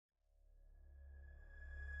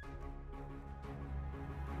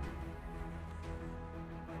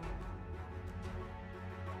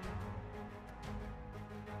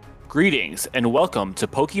Greetings and welcome to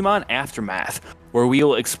Pokemon Aftermath, where we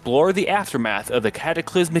will explore the aftermath of the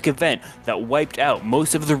cataclysmic event that wiped out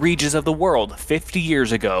most of the regions of the world 50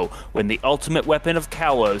 years ago when the ultimate weapon of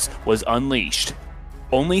Kalos was unleashed.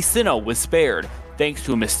 Only Sinnoh was spared, thanks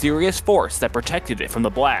to a mysterious force that protected it from the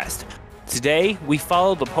blast. Today, we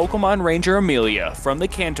follow the Pokemon Ranger Amelia from the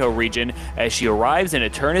Kanto region as she arrives in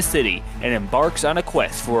Eterna City and embarks on a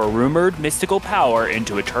quest for a rumored mystical power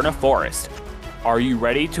into Eterna Forest. Are you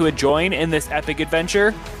ready to join in this epic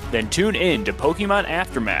adventure? Then tune in to Pokemon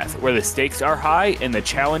Aftermath, where the stakes are high and the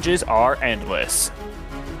challenges are endless.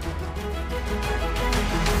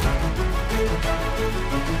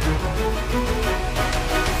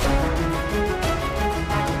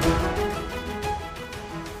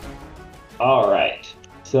 Alright,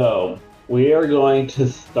 so we are going to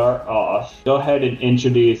start off. Go ahead and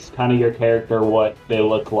introduce kind of your character, what they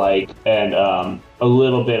look like, and a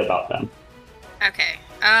little bit about them. Okay,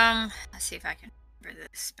 let's see if I can remember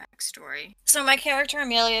this backstory. So my character,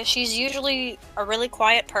 Amelia, she's usually a really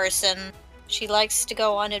quiet person. She likes to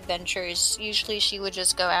go on adventures. Usually she would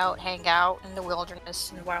just go out, hang out in the wilderness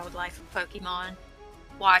and the wildlife of Pokemon,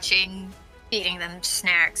 watching, feeding them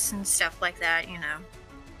snacks and stuff like that, you know.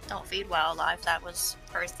 Don't feed wildlife, that was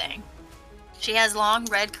her thing. She has long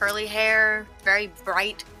red curly hair, very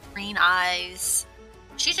bright green eyes.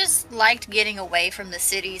 She just liked getting away from the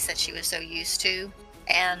cities that she was so used to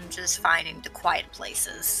and just finding the quiet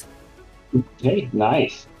places. Okay,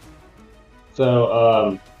 nice.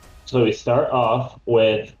 So we start off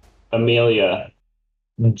with Amelia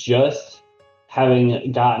just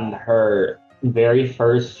having gotten her very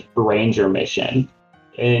first ranger mission.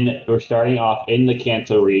 And we're starting off in the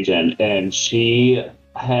Kanto region, and she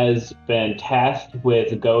has been tasked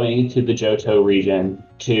with going to the Johto region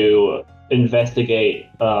to investigate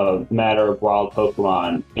a matter of wild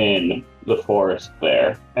Pokemon in the forest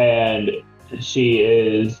there. And she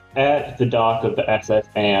is at the dock of the SS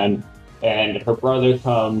and her brother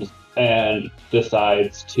comes and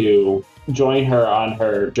decides to join her on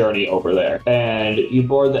her journey over there. And you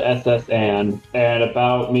board the SS and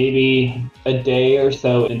about maybe a day or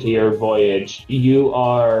so into your voyage, you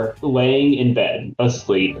are laying in bed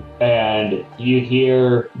asleep and you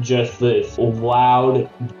hear just this loud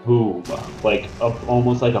boom, like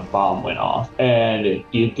almost like a bomb went off. And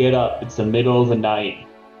you get up, it's the middle of the night,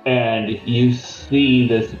 and you see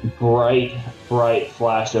this bright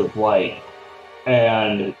flash of light,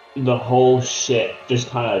 and the whole ship just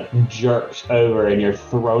kind of jerks over and you're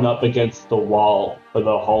thrown up against the wall for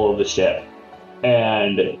the whole of the ship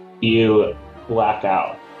and you black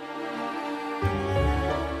out.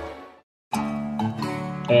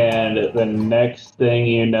 And the next thing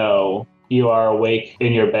you know, you are awake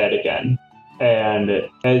in your bed again. And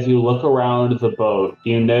as you look around the boat,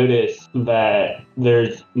 you notice that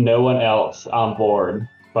there's no one else on board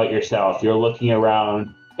but yourself. You're looking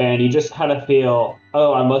around and you just kind of feel,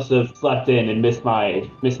 oh, I must have slept in and missed my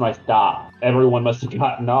stop. Everyone must have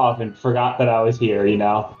gotten off and forgot that I was here, you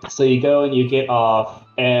know? So you go and you get off,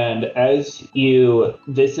 and as you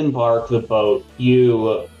disembark the boat,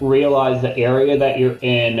 you realize the area that you're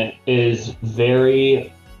in is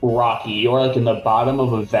very rocky. You're like in the bottom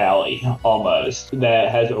of a valley, almost, that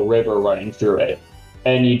has a river running through it.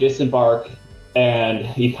 And you disembark,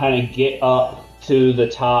 and you kind of get up to the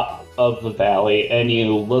top of the valley, and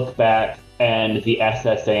you look back and the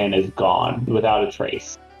SSN is gone without a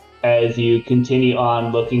trace. As you continue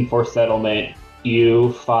on looking for settlement,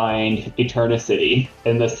 you find Eterna City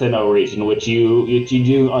in the Sinnoh region, which you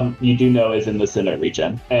do know is in the Sinnoh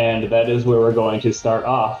region, and that is where we're going to start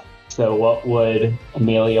off. So what would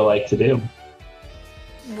Amelia like to do?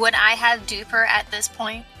 Would I have Duper at this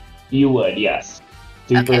point? You would, yes.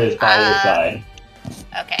 Duper is by your side.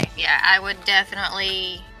 Okay, yeah, I would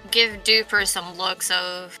definitely give Duper some looks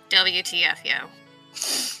of WTF, yo.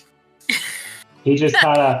 He just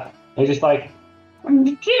like,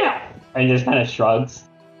 yeah, and just kind of shrugs.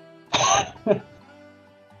 I'd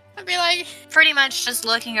be like, pretty much just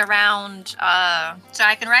looking around, so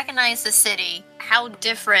I can recognize the city. How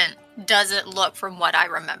different does it look from what I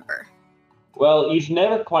remember? Well, you've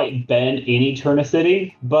never quite been in Eterna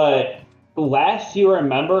City, but last you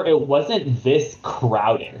remember, it wasn't this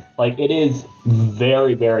crowded. Like, it is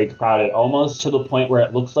very, very crowded, almost to the point where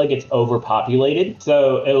it looks like it's overpopulated.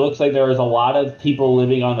 So it looks like there is a lot of people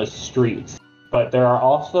living on the streets, but there are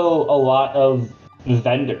also a lot of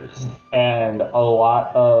vendors and a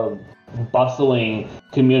lot of bustling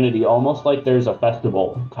community, almost like there's a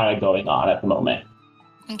festival kind of going on at the moment.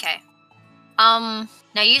 Okay.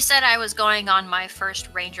 Now you said I was going on my first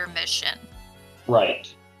ranger mission.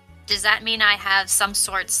 Right. Does that mean I have some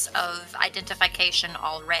sorts of identification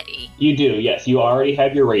already? You do, yes. You already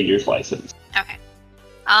have your Ranger's license. Okay.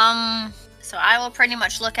 So I will pretty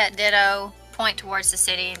much look at Ditto, point towards the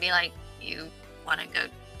city, and be like, you want to go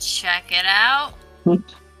check it out?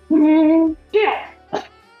 Yeah.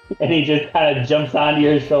 And he just kind of jumps onto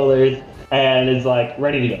your shoulders and is like,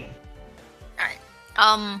 ready to go. Alright.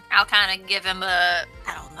 I'll kind of give him a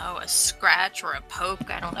scratch or a poke,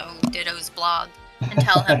 I don't know, Ditto's blog, and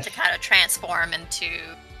tell him to kind of transform into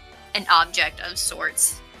an object of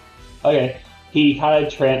sorts. Okay. He kind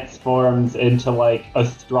of transforms into like a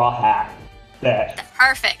straw hat.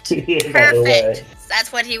 Perfect. Perfect.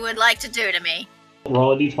 That's what he would like to do to me.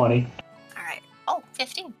 Roll a d20. Alright. Oh,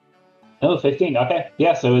 15. Oh, 15. Okay.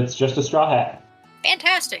 Yeah, so it's just a straw hat.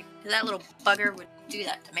 Fantastic. That little bugger would do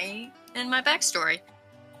that to me in my backstory.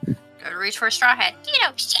 Go to reach for a straw hat. You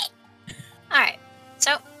know, shit. Alright.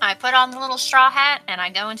 So, I put on the little straw hat and I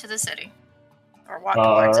go into the city. Or walk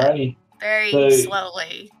towards it. Very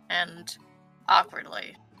slowly and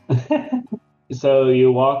awkwardly. So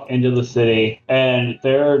you walk into the city and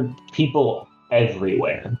there are people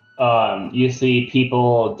everywhere. You see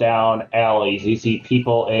people down alleys. You see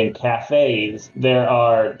people in cafes. There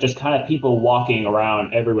are just kind of people walking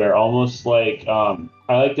around everywhere, almost like,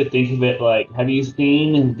 I like to think of it like, have you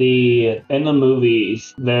seen in the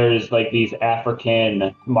movies, there's like these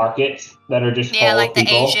African markets that are just full of people? Yeah, like the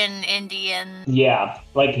Asian, Indian. Yeah,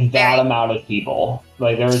 like that amount of people.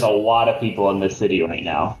 Like there's a lot of people in this city right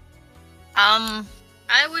now.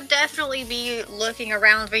 I would definitely be looking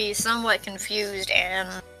around, be somewhat confused and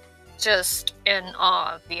just in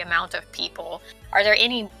awe of the amount of people. Are there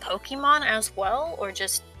any Pokemon as well, or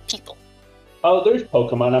just people? Oh, there's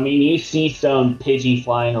Pokemon. I mean, you see some Pidgey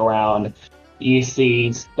flying around. You see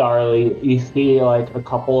Starly. You see, like, a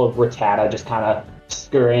couple of Rattata just kind of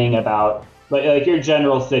scurrying about. Like your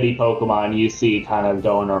general city Pokemon, you see kind of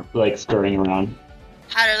going or, like, scurrying around.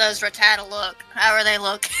 How do those Rattata look? How are they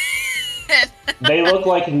look? They look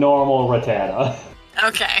like normal Rattata.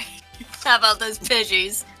 Okay. How about those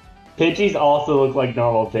Pidgeys? Pidgeys also look like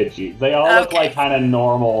normal Pidgeys. They all look like kind of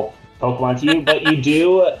normal Pokemon to you, but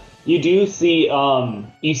you do see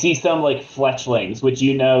some like fletchlings, which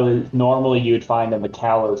normally you would find in the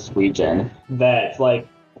Kalos region. That's like,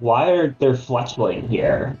 why are there fletchling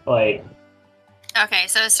here? Like, okay,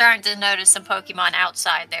 so it's starting to notice some Pokemon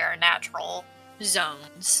outside their natural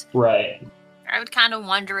zones. Right. I would kind of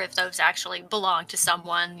wonder if those actually belong to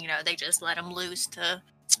someone. You know, they just let them loose to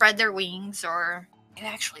spread their wings, or they're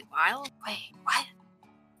actually wild. Wait, what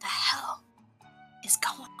the hell is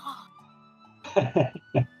going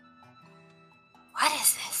on? What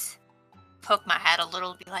is this? Poke my head a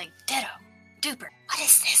little, be like, Ditto, Duper, what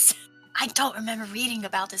is this? I don't remember reading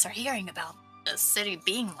about this or hearing about the city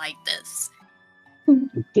being like this.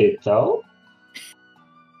 Ditto?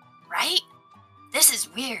 Right? This is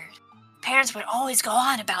weird. Parents would always go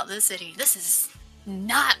on about this city. This is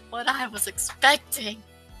not what I was expecting.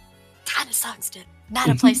 Kinda sucks, dude. Not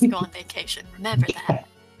a place to go on vacation. Remember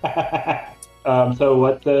that. So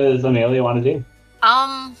what does Amelia want to do?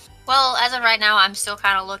 Well, as of right now, I'm still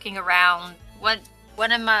kind of looking around.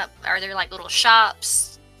 Are there like little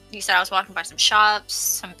shops? You said I was walking by some shops,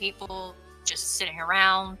 some people just sitting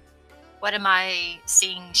around. What am I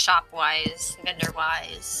seeing shop-wise,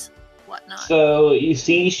 vendor-wise, whatnot? So you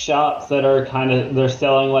see shops that are they're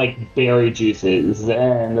selling like berry juices,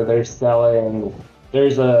 and there's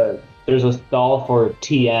a stall for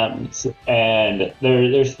TMs, and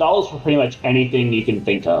there's stalls for pretty much anything you can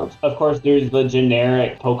think of. Of course, there's the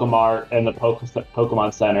generic Pokemart and the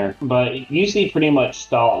Pokemon Center, but you see pretty much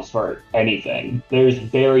stalls for anything. There's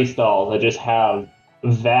berry stalls that just have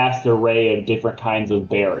a vast array of different kinds of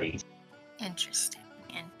berries. Interesting.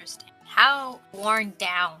 How worn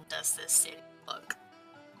down does this city look?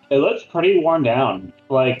 It looks pretty worn down.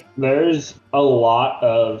 Like there's a lot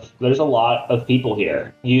of people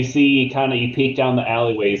here. You see you peek down the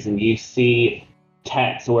alleyways and you see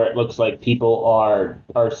tents where it looks like people are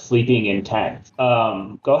sleeping in tents.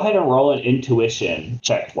 Go ahead and roll an intuition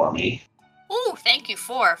check for me. Ooh, thank you,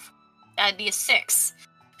 4. That'd be a 6.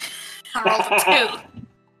 I rolled a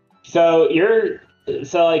 2.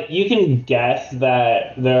 So you can guess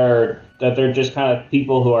that they're just kind of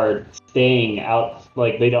people who are staying out,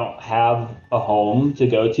 like they don't have a home to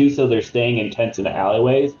go to, so they're staying in tents in the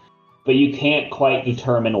alleyways, but you can't quite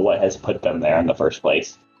determine what has put them there in the first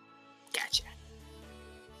place. Gotcha.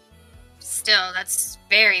 Still, that's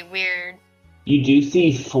very weird. You do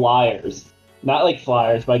see flyers not like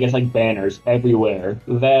flyers, but I guess like banners everywhere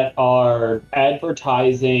that are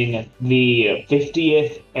advertising the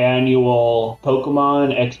 50th annual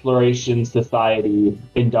Pokemon Exploration Society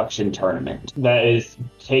induction tournament that is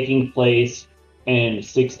taking place in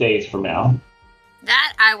 6 days from now.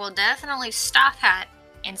 That I will definitely stop at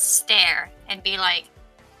and stare and be like,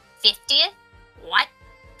 50th? What?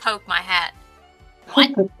 Poke my hat.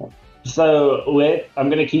 What? So I'm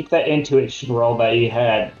going to keep that intuition roll that you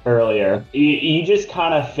had earlier. You just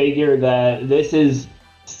kind of figure that this is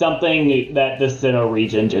something that the Sinnoh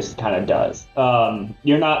region just kind of does.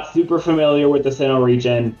 You're not super familiar with the Sinnoh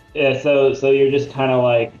region, so you're just kind of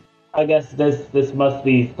like, I guess this must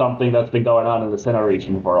be something that's been going on in the Sinnoh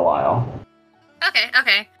region for a while.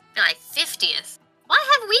 Okay. Be like, 50th? Why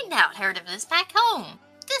have we not heard of this back home?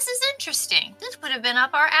 This is interesting. This would have been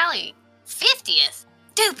up our alley. 50th?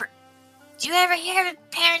 Duper! Do you ever hear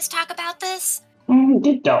parents talk about this?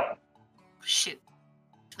 Don't. Shoot.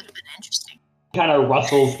 This would have been interesting. Kind of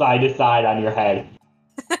rustles side to side on your head.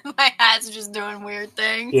 My hat's just doing weird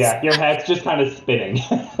things. Yeah, your head's just kind of spinning.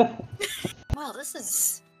 Well, this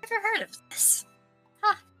is... Never heard of this.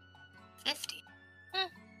 Huh. 50.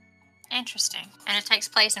 Interesting. And it takes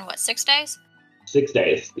place in, what, 6 days? 6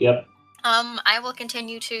 days, yep. I will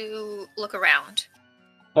continue to look around.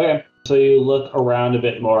 Okay, so you look around a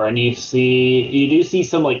bit more, and you do see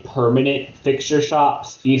some like permanent fixture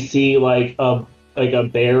shops. You see like a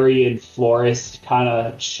berry and florist kind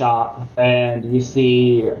of shop, and you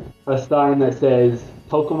see a sign that says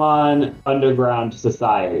Pokemon Underground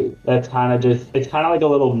Society. It's kind of like a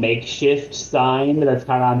little makeshift sign that's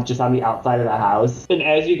kind of just on the outside of the house. And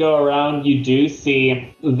as you go around, you do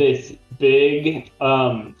see this big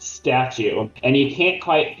statue, and you can't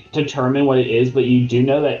quite determine what it is, but you do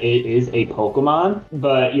know that it is a Pokemon,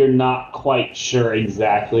 but you're not quite sure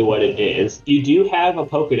exactly what it is. You do have a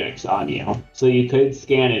Pokedex on you, so you could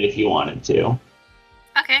scan it if you wanted to.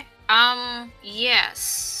 Okay.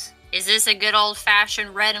 Yes. Is this a good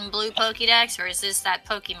old-fashioned red and blue Pokédex, or is this that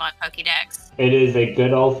Pokemon Pokédex? It is a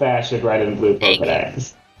good old-fashioned red and blue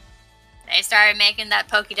Pokedex. They started making that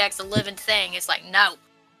Pokédex a living thing. It's like, no.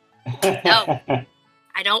 No.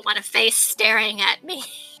 I don't want a face staring at me.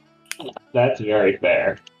 That's very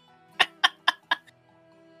fair.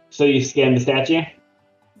 So you scan the statue?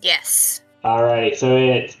 Yes. Alrighty, so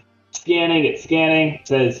it's scanning. It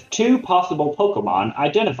says 2 possible Pokemon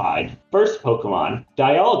identified. First Pokemon,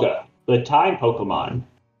 Dialga, the time Pokemon,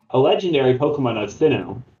 a legendary Pokemon of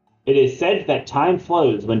Sinnoh. It is said that time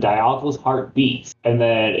flows when Dialga's heart beats. And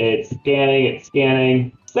then it's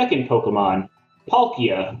scanning. Second Pokemon,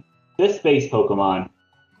 Palkia, the space Pokemon,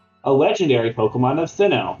 a legendary Pokemon of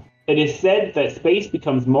Sinnoh. It is said that space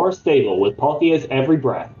becomes more stable with Palkia's every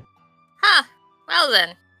breath. Huh. Well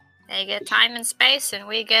then. They get time and space, and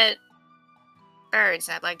we get birds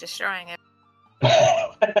that like destroying it.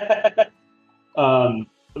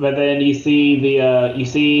 But then you see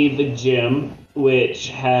the gym, which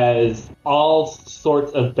has all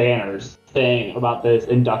sorts of banners saying about this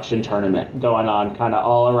induction tournament going on kind of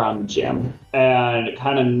all around the gym. And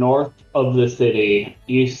kind of north of the city,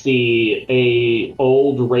 you see a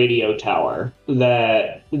old radio tower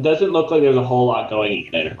that doesn't look like there's a whole lot going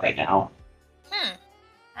on in it right now.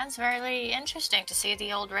 That's really interesting to see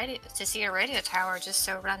a radio tower just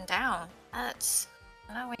so run down. I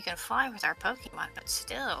know we can fly with our Pokemon, but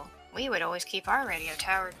still, we would always keep our radio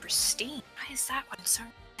tower pristine. Why is that one so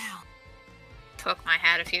down? Poke my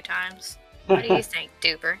hat a few times. What do you think,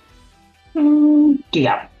 Duper?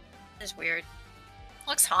 Yeah. It's weird.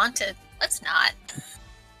 Looks haunted. Let's not.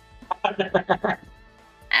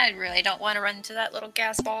 I really don't want to run into that little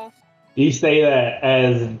gas ball. You say that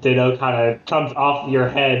as Ditto kind of comes off your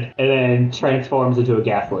head and then transforms into a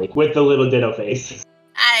gas leak with the little Ditto face.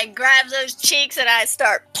 I grab those cheeks and I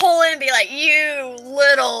start pulling and be like, you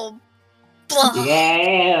little...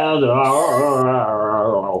 Yeah.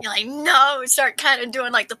 You're like, no. Start kind of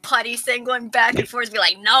doing like the putty thing, going back and forth. Be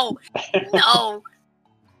like, no.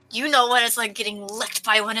 You know what it's like getting licked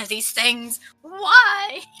by one of these things.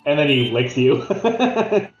 Why? And then he licks you.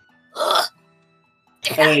 Ugh.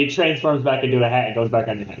 And then he transforms back into a hat and goes back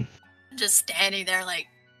on your head. I'm just standing there like,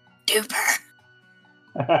 Duper.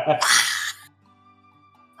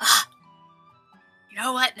 You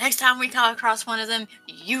know what? Next time we come across one of them,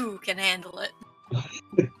 you can handle it.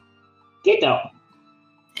 Ditto.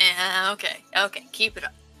 Yeah, okay. Keep it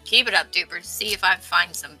up. Keep it up, Duper. See if I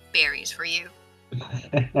find some berries for you.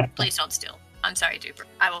 Please don't steal. I'm sorry, Duper.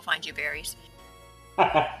 I will find you berries.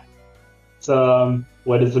 So,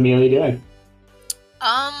 what is Amelia doing?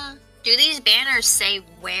 Do these banners say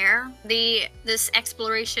where this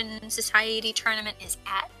Exploration Society tournament is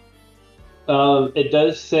at? It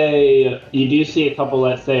does say, you do see a couple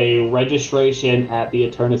that say registration at the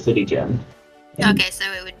Eterna City Gym. Okay, so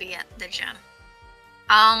it would be at the gym.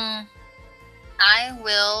 I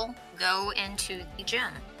will go into the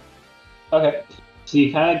gym. Okay. So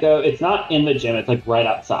you kind of go, it's not in the gym, it's like right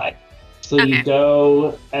outside. So Okay. you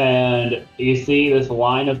go and you see this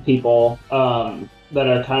line of people that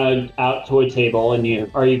are kind of out to a table, and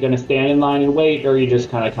are you going to stand in line and wait, or are you just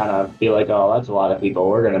kind of be like, oh, that's a lot of people,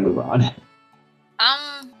 we're going to move on?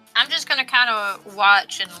 I'm just gonna kind of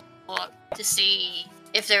watch and look to see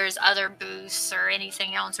if there's other booths or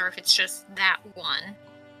anything else, or if it's just that one.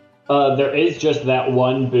 There is just that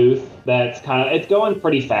one booth that's it's going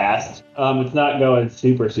pretty fast. It's not going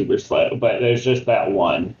super, super slow, but there's just that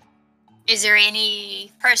one. Is there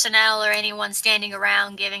any personnel or anyone standing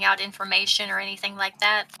around giving out information or anything like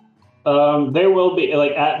that? There will be,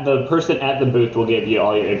 like, the person at the booth will give you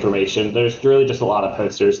all your information. There's really just a lot of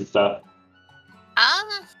posters and stuff.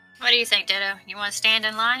 What do you think, Ditto? You want to stand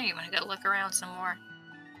in line, or you want to go look around some more?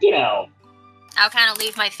 I'll kind of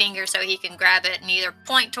leave my finger so he can grab it and either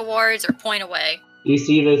point towards or point away. You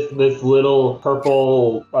see this little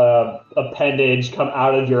purple appendage come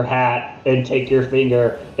out of your hat and take your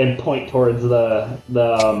finger and point towards the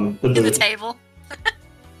booth. The table. All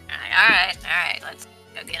right. Let's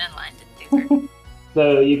go get in line to do her.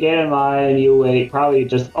 So you get in line and you wait probably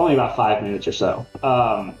just only about 5 minutes or so.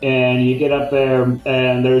 And you get up there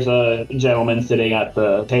and there's a gentleman sitting at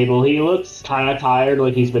the table. He looks kind of tired,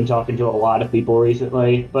 like he's been talking to a lot of people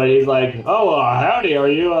recently. But he's like, oh, howdy, are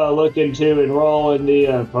you looking to enroll in the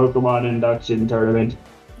Pokemon induction tournament?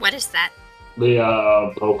 What is that? The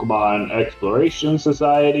Pokemon Exploration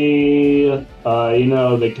Society.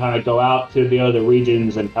 They kind of go out to the other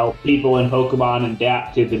regions and help people in Pokemon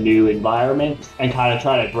adapt to the new environment and kind of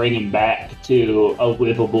try to bring them back to a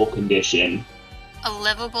livable condition. A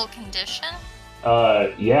livable condition?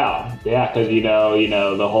 Yeah, because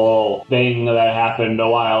the whole thing that happened a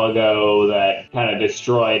while ago that kind of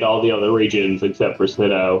destroyed all the other regions except for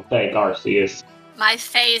Sinnoh. Thank Arceus. My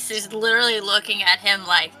face is literally looking at him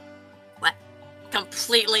like,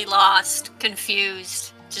 completely lost,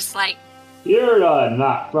 confused, just like... You're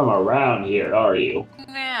not from around here, are you?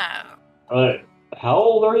 No. How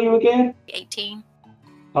old are you again? 18.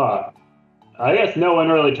 Huh. I guess no one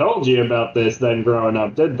really told you about this then growing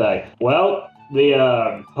up, did they? Well, the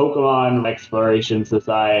Pokemon Exploration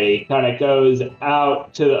Society kind of goes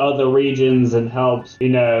out to other regions and helps,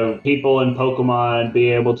 people in Pokemon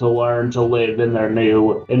be able to learn to live in their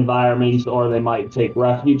new environments, or they might take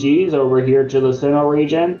refugees over here to the Sinnoh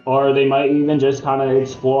region, or they might even just kind of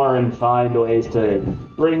explore and find ways to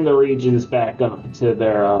bring the regions back up to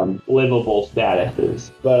their livable statuses.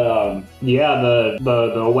 But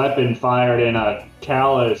the weapon fired in a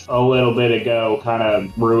Callus a little bit ago kind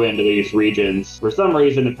of ruined these regions. For some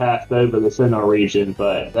reason it passed over the Sinnoh region,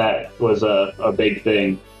 but that was a big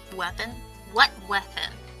thing. Weapon? What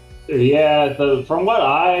weapon? Yeah, from what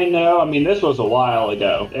I know, this was a while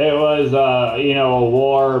ago. It was, a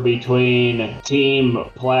war between Team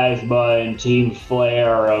Plasma and Team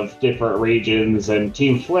Flare of different regions, and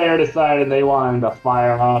Team Flare decided they wanted to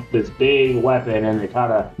fire off this big weapon, and it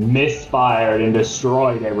kind of misfired and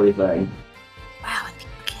destroyed everything. Wow, and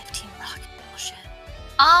people give Team Rocket bullshit.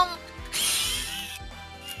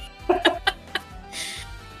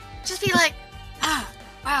 Just be like, oh,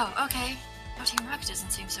 wow, okay. Oh, Team Rocket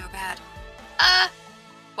doesn't seem so bad.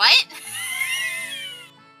 What?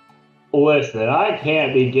 Listen, I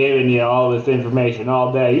can't be giving you all this information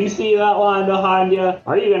all day. You see that line behind you?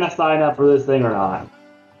 Are you gonna sign up for this thing or not?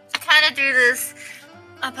 I kind of do this.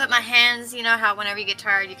 I put my hands, you know how whenever you get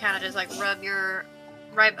tired, you kind of just like rub your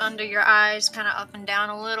right under your eyes, kind of up and down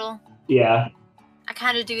a little. Yeah. I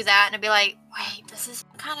kind of do that, and I'd be like, wait,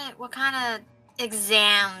 what kind of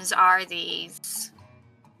exams are these?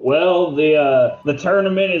 Well, the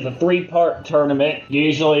tournament is a 3-part tournament.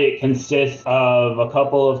 Usually it consists of a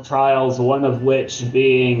couple of trials, one of which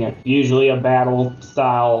being usually a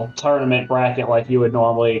battle-style tournament bracket like you would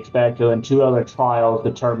normally expect, and 2 other trials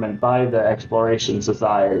determined by the Exploration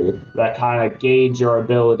Society that kind of gauge your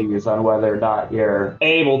abilities on whether or not you're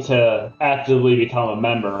able to actively become a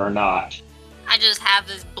member or not. I just have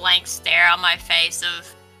this blank stare on my face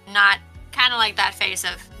of not, kind of like that face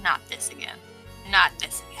of, not this again. Not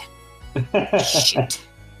this again. Shoot.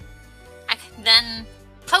 I can then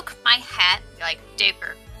poke my hat, be like,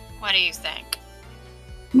 Dipper, what do you think?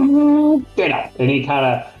 And he kind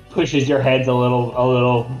of pushes your heads a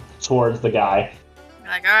little towards the guy. Be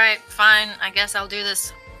like, alright, fine, I guess I'll do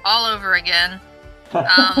this all over again.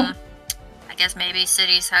 I guess maybe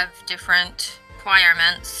cities have different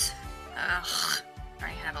requirements. Ugh.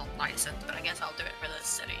 already have a license, but I guess I'll do it for this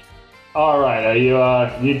city. All right, are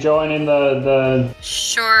you joining the?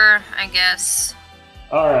 Sure, I guess.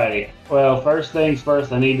 Alrighty. Well, first things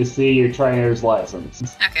first, I need to see your trainer's license.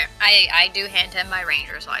 Okay, I do hand him my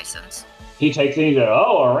ranger's license. He takes it and he goes,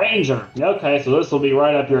 "Oh, a ranger. Okay, so this will be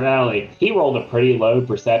right up your alley." He rolled a pretty low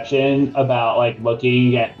perception about like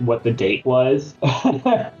looking at what the date was. So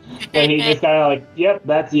he just kind of like, "Yep,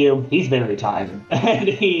 that's you." He's very tired, and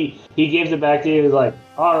he gives it back to you. He's like,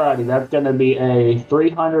 "Alrighty, that's gonna be a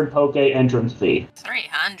 300 poke entrance fee."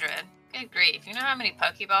 300. Good grief! You know how many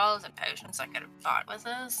Pokeballs and potions I could have bought with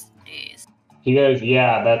this? Jeez. He goes,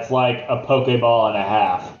 "Yeah, that's like a Pokeball and a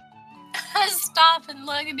half." I stop and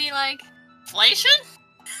look and be like, inflation?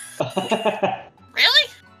 Really?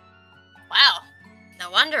 Wow.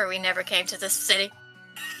 No wonder we never came to this city.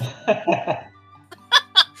 Alright,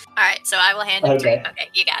 so I will hand him 3. Okay,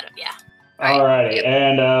 you got it, yeah. Alrighty, yep.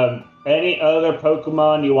 And any other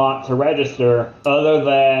Pokemon you want to register other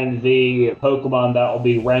than the Pokemon that will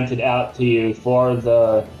be rented out to you for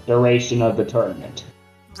the duration of the tournament?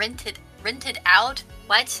 Rented out?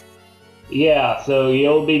 What? Yeah, so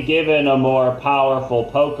you'll be given a more powerful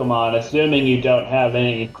Pokemon, assuming you don't have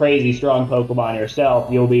any crazy strong Pokemon yourself.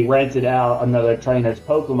 You'll be rented out another trainer's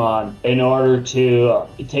Pokemon in order to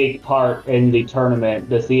take part in the tournament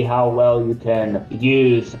to see how well you can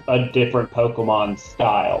use a different Pokemon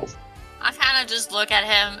styles. I kind of just look at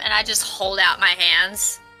him and I just hold out my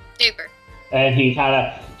hands. Super. And he kind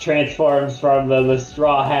of transforms from the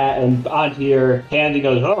straw hat and onto your hand. He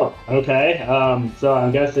goes, "Oh, okay. So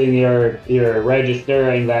I'm guessing you're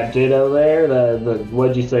registering that Ditto there. The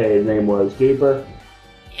what'd you say his name was? Duper."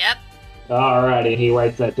 Yep. Alrighty, he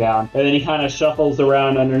writes that down. And then he kind of shuffles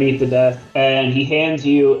around underneath the desk and he hands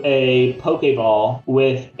you a Pokeball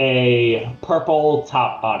with a purple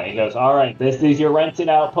top on it. He goes, "Alright, this is your rented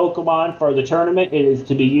out Pokemon for the tournament. It is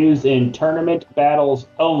to be used in tournament battles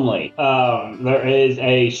only." There is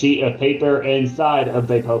a sheet of paper inside of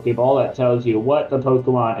the Pokeball that tells you what the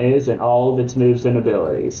Pokemon is and all of its moves and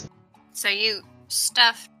abilities. So you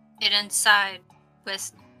stuffed it inside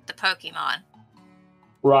with the Pokemon.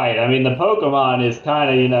 Right. I mean, the Pokemon is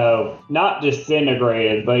kind of, not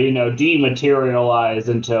disintegrated, but, dematerialized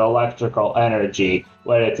into electrical energy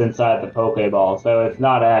when it's inside the Pokeball. So it's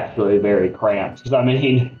not actually very cramped. I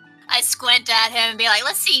mean... I squint at him and be like,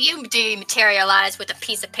 let's see you dematerialize with a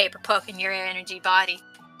piece of paper poking your energy body.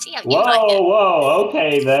 See how you like it. Whoa,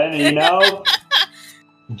 okay then,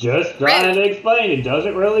 Just trying to explain. It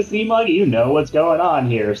doesn't really seem like you know what's going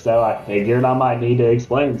on here, so I figured I might need to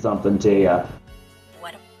explain something to you.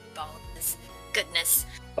 What a bonus. Goodness.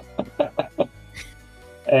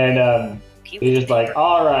 And he's just like,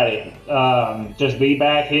 "Alrighty, just be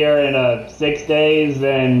back here in 6 days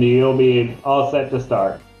and you'll be all set to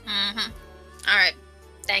start." Mm-hmm. Alright,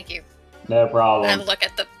 thank you. No problem. And look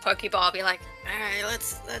at the Pokeball and be like, alright,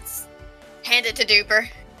 let's hand it to Duper.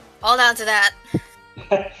 Hold on to that.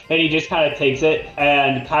 And he just kind of takes it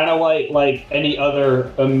and kind of like any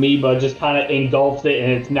other amoeba just kind of engulfs it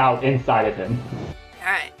and it's now inside of him.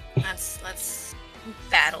 Alright, let's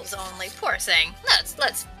battles only. Poor thing.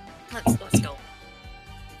 Let's go.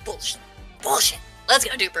 Bullshit. Let's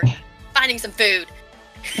go, Duper. Finding some food.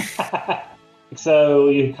 So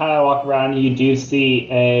you kind of walk around and you do see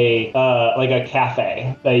a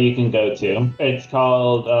cafe that you can go to. It's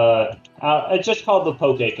called it's just called the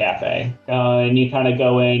Poke Cafe. And you kind of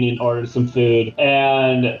go in and order some food.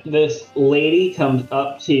 And this lady comes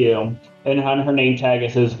up to you, and on her name tag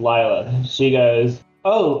it says Lila. She goes,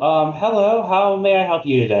 "Oh, hello. How may I help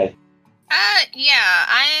you today?" Yeah,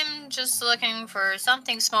 I'm just looking for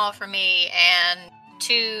something small for me and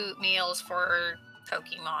 2 meals for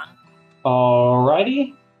Pokemon.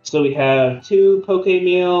 Alrighty. So we have 2 Poke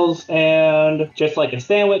meals and just like a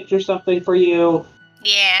sandwich or something for you.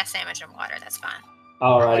 Yeah, sandwich and water, that's fine.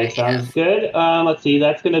 Alrighty, sounds good. Let's see,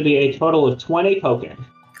 that's going to be a total of 20 Poke.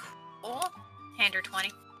 Cool. Hand her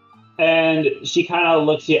 20. And she kind of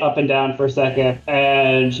looks you up and down for a second,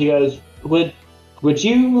 and she goes, Would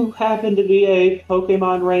you happen to be a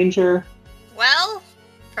Pokemon Ranger? Well,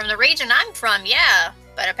 from the region I'm from, yeah.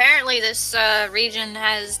 But apparently this region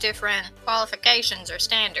has different qualifications or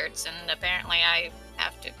standards, and apparently I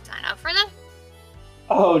have to sign up for them.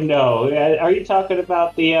 Oh no, are you talking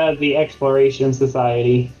about the Exploration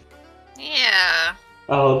Society? Yeah.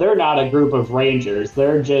 Oh, they're not a group of rangers.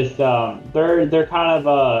 They're just they're kind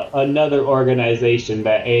of another organization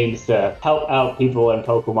that aims to help out people in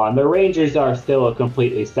Pokemon. The Rangers are still a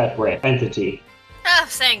completely separate entity. Oh,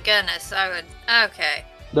 thank goodness. Okay.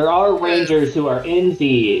 There are Rangers who are in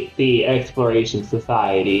the Exploration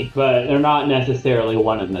Society, but they're not necessarily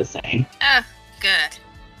one and the same. Oh, good.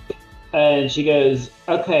 And she goes,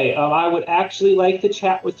 okay, I would actually like to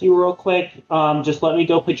chat with you real quick. Just let me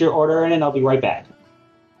go put your order in and I'll be right back.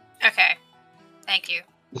 Okay. Thank you.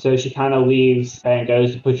 So she kind of leaves and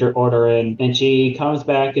goes to put your order in. And she comes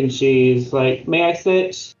back and she's like, may I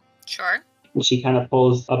sit? Sure. And she kind of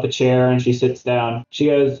pulls up a chair and she sits down. She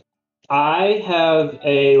goes, I have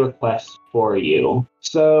a request for you.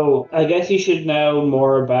 So I guess you should know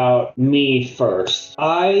more about me first.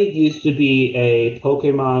 I used to be a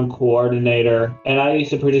Pokemon coordinator, and I used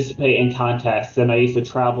to participate in contests, and I used to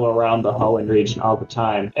travel around the Hoenn region all the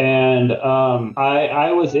time. And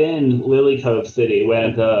I was in Lily Cove City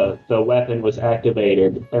when the weapon was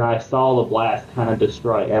activated, and I saw the blast kind of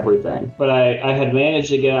destroy everything. But I had managed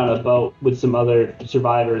to get on a boat with some other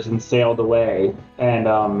survivors and sailed away. And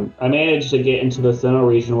I managed to get into the Sinnoh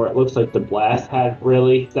region where it looks like the blast had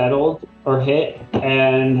really settled or hit,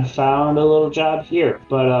 and found a little job here.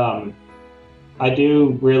 But I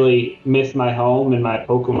do really miss my home and my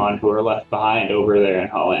Pokemon who are left behind over there in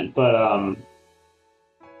Hoenn. But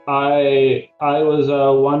I was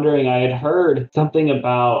wondering, I had heard something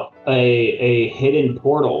about a hidden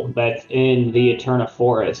portal that's in the Eterna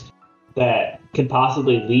forest that could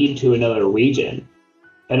possibly lead to another region.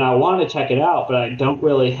 And I want to check it out, but I don't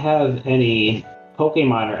really have any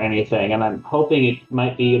Pokemon or anything, and I'm hoping it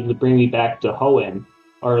might be able to bring me back to Hoenn,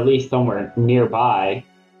 or at least somewhere nearby.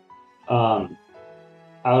 I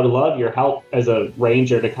would love your help as a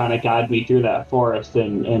ranger to kind of guide me through that forest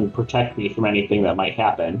and protect me from anything that might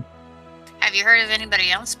happen. Have you heard of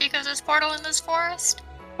anybody else speak of this portal in this forest?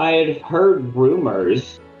 I had heard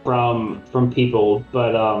rumors from people,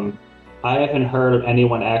 but I haven't heard of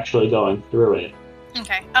anyone actually going through it.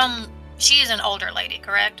 Okay. She is an older lady,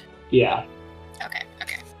 correct? Yeah. Okay.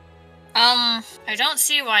 I don't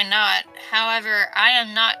see why not. However, I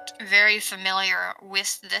am not very familiar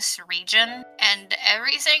with this region, and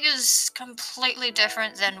everything is completely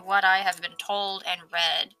different than what I have been told and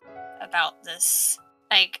read about this.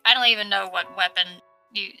 Like, I don't even know what weapon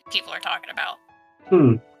people are talking about.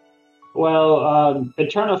 Well,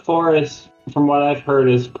 Eterna Forest, from what I've heard,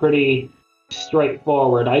 is pretty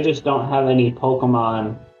straightforward. I just don't have any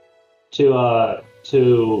Pokemon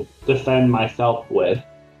to defend myself with.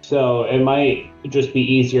 So it might just be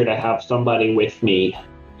easier to have somebody with me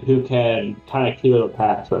who can kind of clear the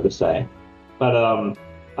path, so to say. But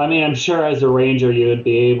I mean, I'm sure as a ranger you would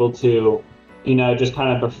be able to, just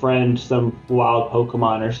kind of befriend some wild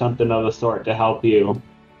Pokemon or something of the sort to help you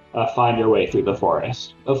find your way through the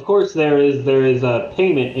forest. Of course, there is a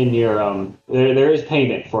payment in your there is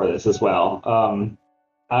payment for this as well.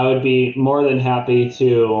 I would be more than happy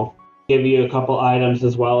to give you a couple items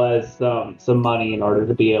as well as some money in order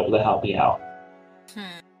to be able to help me out.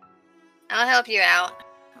 I'll help you out.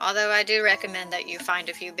 Although I do recommend that you find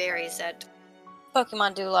a few berries that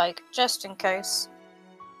Pokemon do like, just in case.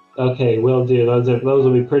 Okay, will do. Those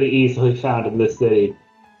will be pretty easily found in this city.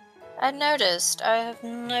 I noticed. I have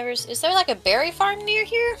never. Is there like a berry farm near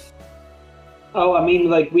here? Oh, I mean,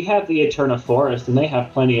 like, we have the Eterna Forest, and they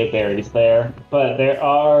have plenty of berries there. But there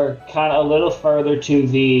are kind of a little further to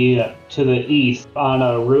the east on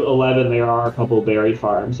Route 11. There are a couple berry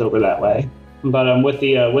farms over that way. But with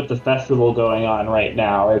the festival going on right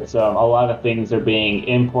now, it's a lot of things are being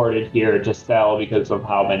imported here to sell because of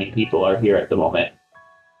how many people are here at the moment.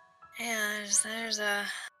 Yeah, there's a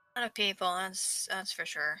lot of people. That's for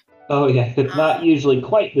sure. Oh yeah, it's not usually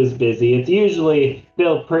quite this busy. It's usually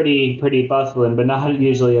still pretty bustling, but not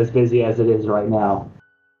usually as busy as it is right now.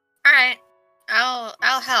 All right,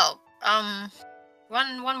 I'll help.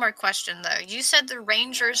 One more question though. You said the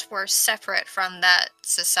Rangers were separate from that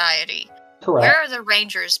society. Correct. Where are the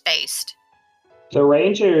Rangers based? The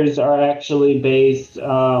Rangers are actually based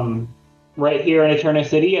right here in Eterna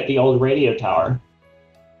City at the old radio tower.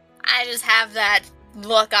 I just have that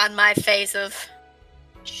look on my face of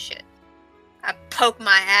shit. I poke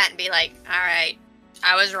my hat and be like, alright,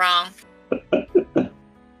 I was wrong.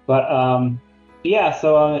 But yeah,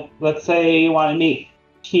 so let's say you want to meet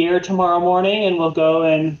here tomorrow morning and we'll go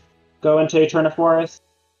into Eterna Forest.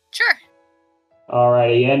 Sure.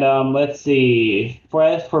 Alrighty, and let's see.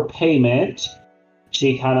 As for payment,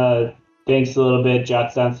 she kind of thinks a little bit,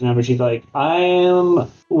 jots down some numbers. She's like, I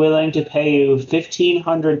am willing to pay you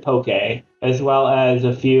 1,500 Poke, as well as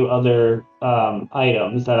a few other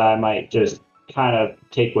items that I might just kind of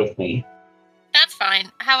take with me. That's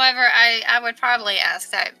fine. However, I would probably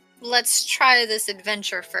ask that let's try this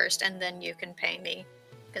adventure first, and then you can pay me.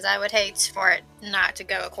 Because I would hate for it not to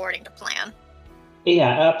go according to plan. Yeah,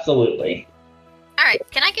 absolutely. Alright,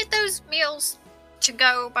 can I get those meals to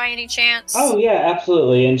go by any chance? Oh, yeah,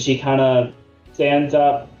 absolutely. And she kind of stands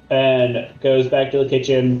up and goes back to the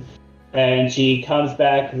kitchen. And she comes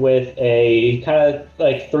back with a kind of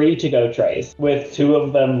like 3 to-go trays with 2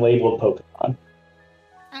 of them labeled Pokemon.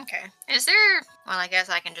 Okay. Is there... Well, I guess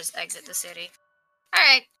I can just exit the city.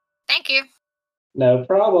 Alright. Thank you. No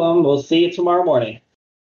problem. We'll see you tomorrow morning.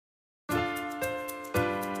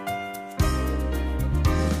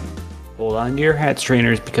 Hold on to your hats,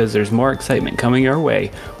 trainers, because there's more excitement coming our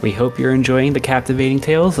way. We hope you're enjoying the captivating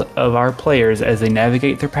tales of our players as they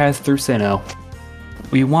navigate their paths through Sinnoh.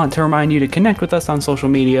 We want to remind you to connect with us on social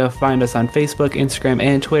media. Find us on Facebook, Instagram,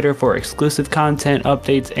 and Twitter for exclusive content,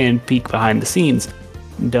 updates, and peek behind the scenes.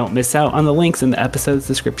 Don't miss out on the links in the episode's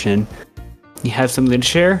description. You have something to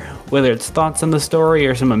share? Whether it's thoughts on the story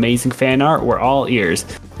or some amazing fan art, we're all ears.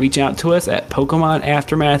 Reach out to us at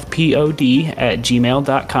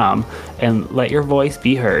PokemonAftermathPod@gmail.com and let your voice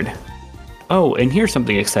be heard. Oh, and here's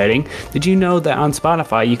something exciting. Did you know that on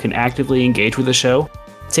Spotify you can actively engage with the show?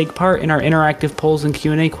 Take part in our interactive polls and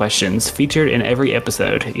Q&A questions featured in every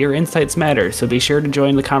episode. Your insights matter, so be sure to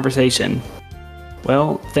join the conversation.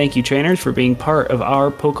 Well, thank you, trainers, for being part of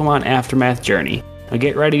our Pokemon Aftermath journey. Now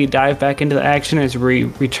get ready to dive back into the action as we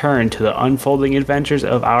return to the unfolding adventures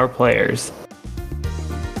of our players.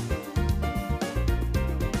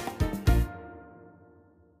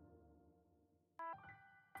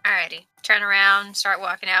 Alrighty. Turn around, start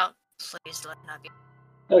walking out. Please let it not be.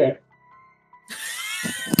 Okay.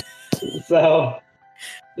 So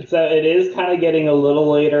it is kind of getting a little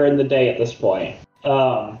later in the day at this point.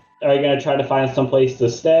 Are you going to try to find some place to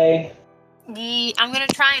stay? I'm going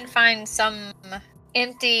to try and find some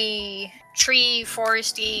empty tree,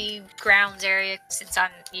 foresty grounds area since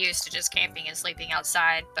I'm used to just camping and sleeping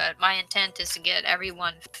outside. But my intent is to get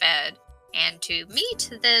everyone fed and to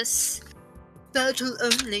meet this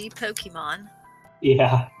battle-only Pokemon.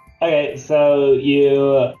 Yeah. Okay, so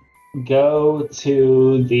you go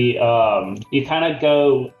to the you kind of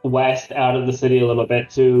go west out of the city a little bit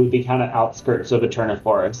to the kind of outskirts of Eterna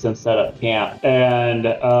Forest and set up camp. And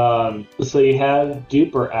so you have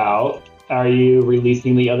Duper out. Are you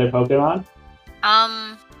releasing the other Pokemon?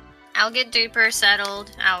 I'll get Duper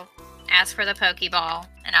settled. I'll ask for the Pokeball,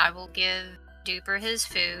 and I will give Duper his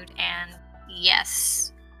food, and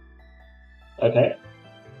yes. Okay.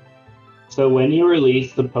 So when you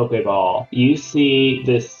release the Pokeball, you see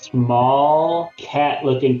this small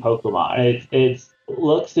cat-looking Pokemon. It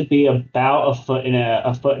looks to be about a foot and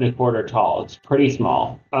a quarter tall. It's pretty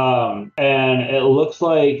small. And it looks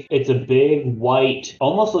like it's a big white,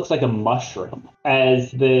 almost looks like a mushroom,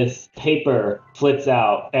 as this paper flits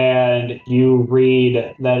out and you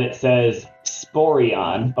read that it says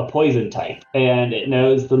Sporeon, a poison type, and it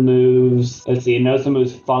knows the moves. It knows the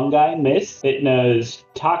moves Fungi, Mist. It knows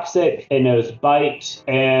Toxic. It knows Bite,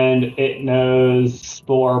 and it knows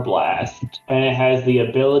Spore Blast, and it has the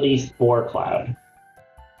ability Spore Cloud.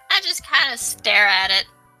 I just kind of stare at it.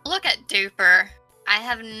 Look at Duper. I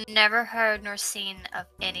have never heard nor seen of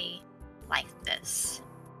any like this.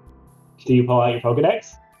 Do you pull out your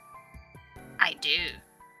Pokedex? I do.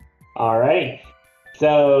 All right.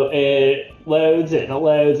 So it loads and it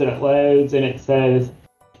loads and it loads, and it says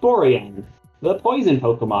Sporeon, the poison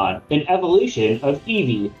Pokemon, an evolution of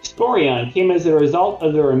Eevee. Sporeon came as a result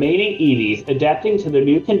of the remaining Eevees adapting to the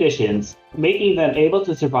new conditions, making them able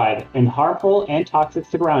to survive in harmful and toxic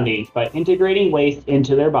surroundings by integrating waste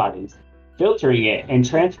into their bodies, filtering it, and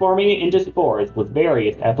transforming it into spores with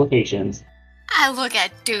various applications. I look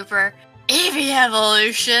at Duper. Eevee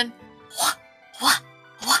evolution. What?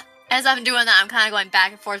 As I'm doing that, I'm kind of going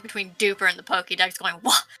back and forth between Duper and the Pokédex, going,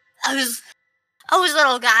 what? Those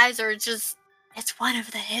little guys are just... It's one of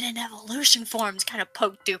the hidden evolution forms, kind of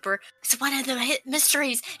poke Duper. It's one of the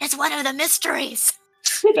mysteries. It's one of the mysteries.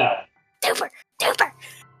 Good job. Duper.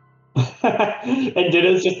 And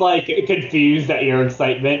Ditto's just like confused at your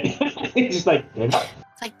excitement. He's just like, Ditto?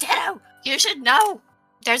 It's like, Ditto, you should know.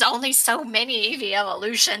 There's only so many Eevee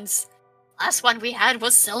evolutions. Last one we had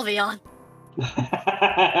was Sylveon.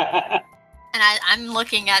 And I'm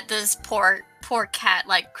looking at this poor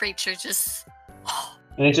cat-like creature just...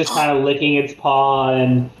 And it's just kind of licking its paw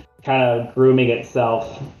and kind of grooming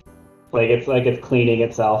itself. Like it's cleaning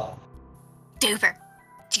itself. Duper,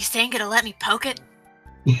 do you think it'll let me poke it?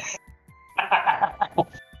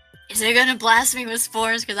 Is it gonna blast me with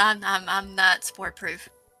spores? Because I'm not spore-proof.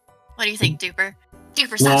 What do you think, Duper?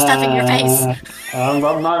 Duper, stop stuffing your face! I'm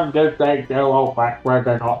not just like they all back where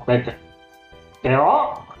they're not making. They're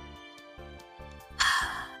all.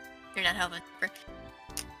 You're not helping, Duper.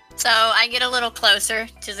 So I get a little closer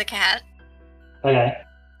to the cat. Okay.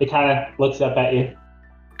 It kind of looks up at you.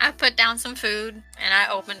 I put down some food, and I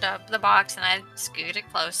opened up the box, and I scooted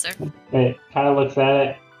closer. It kind of looks at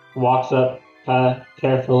it. walks up kind of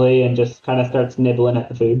carefully and just kind of starts nibbling at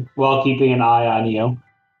the food while keeping an eye on you.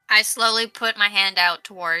 I slowly put my hand out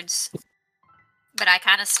towards, but I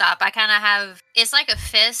kind of stop. I kind of have, it's like a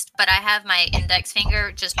fist, but I have my index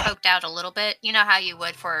finger just poked out a little bit. You know how you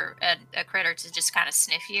would for a critter to just kind of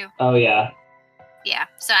sniff you? Oh, yeah. Yeah,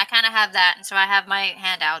 so I kind of have that, and so I have my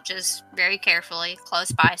hand out just very carefully,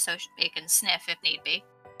 close by, so it can sniff if need be.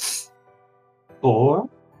 4.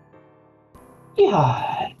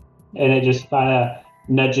 Yeah. And it just kind of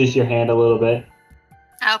nudges your hand a little bit.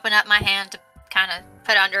 I open up my hand to kind of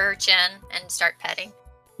put under her chin and start petting.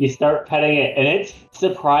 You start petting it, and it's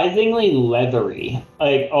surprisingly leathery,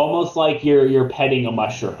 like almost like you're petting a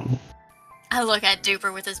mushroom. I look at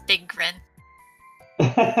Duper with his big grin.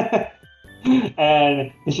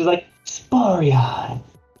 And she's like, Sporion.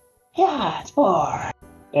 Yeah, it's 4.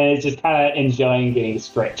 And it's just kind of enjoying being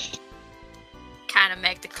scratched. Kind of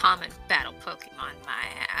make the common battle Pokemon my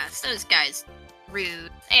ass. Those guys rude.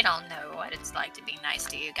 They don't know what it's like to be nice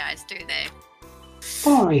to you guys, do they?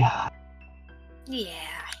 Sporion. Yeah,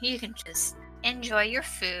 you can just enjoy your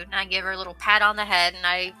food. And I give her a little pat on the head, and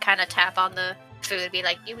I kind of tap on the food, be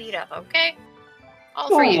like, you eat up, okay? All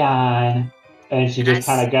for you. Sporion. And she just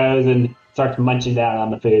kind of goes and starts munching down on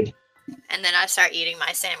the food. And then I start eating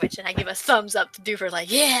my sandwich, and I give a thumbs up to Duper, like,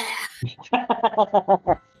 yeah!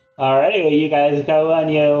 Alrighty, well, you guys go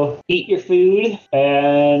and you eat your food,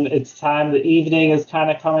 and it's time. The evening is kind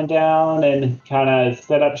of coming down, and kind of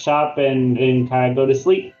set up shop and kind of go to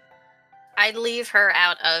sleep. I leave her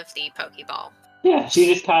out of the Pokeball. Yeah,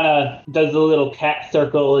 she just kind of does a little cat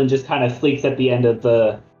circle and just kind of sleeps at the end of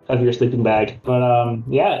your sleeping bag. But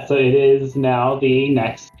yeah, so it is now the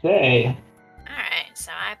next day. Alright,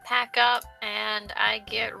 so I pack up and I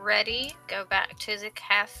get ready, go back to the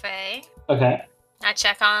cafe. Okay. I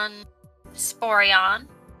check on Sporion.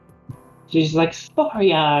 She's like,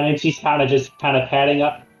 Sporion, and she's kind of padding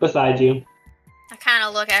up beside you. I kind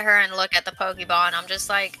of look at her and look at the Pokeball, and I'm just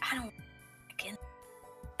like, I don't fucking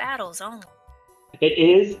battles only. It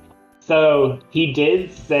is. So he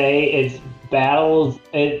did say it's battles.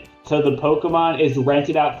 So the Pokemon is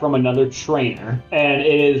rented out from another trainer, and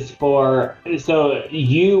it is so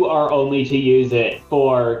you are only to use it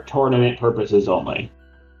for tournament purposes only.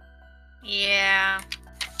 Yeah,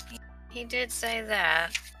 he did say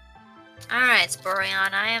that. Alright,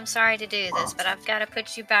 Sporion, I am sorry to do this, but I've got to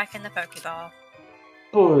put you back in the Pokeball.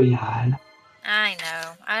 Sporion. I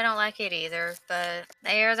know, I don't like it either, but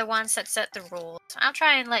they are the ones that set the rules. I'll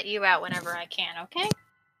try and let you out whenever I can, okay?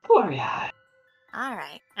 Sporion.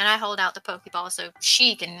 Alright, and I hold out the Pokeball so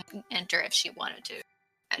she can enter if she wanted to.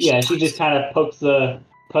 Yeah, she just kind of pokes the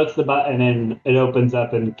button and it opens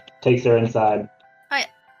up and takes her inside.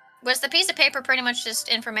 Was the piece of paper pretty much just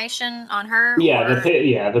information on her? Yeah, or? the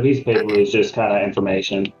piece of paper is just kind of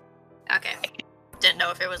information. Okay. Didn't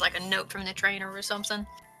know if it was like a note from the trainer or something.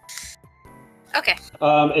 Okay.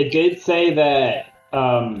 It did say that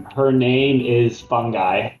her name is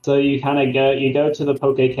Fungi. So you kind of go to the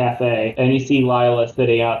Poke Cafe and you see Lila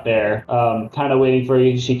sitting out there, kind of waiting for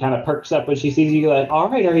you. She kind of perks up when she sees you. Like, all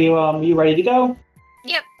right, are you ready to go?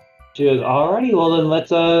 Yep. She goes, alrighty, well then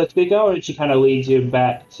let's get going. And she kind of leads you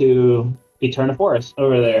back to Eterna Forest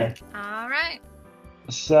over there. Alright.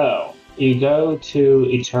 So you go to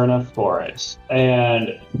Eterna Forest,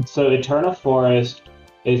 and so Eterna Forest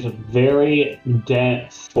is a very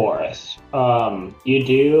dense forest. You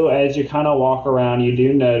do, as you kind of walk around, you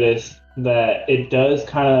do notice that it does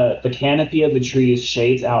the canopy of the trees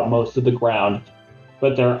shades out most of the ground,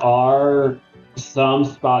 but there are some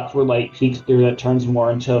spots where light peeks through that turns more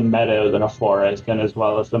into a meadow than a forest, and as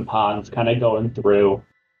well as some ponds kind of going through.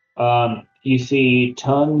 You see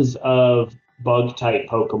tons of bug-type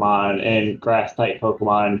Pokemon and grass-type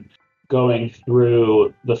Pokemon going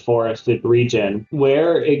through the forested region.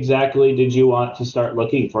 Where exactly did you want to start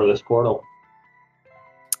looking for this portal?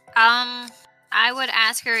 I would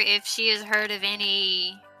ask her if she has heard of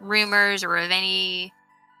any rumors or of any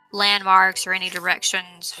landmarks or any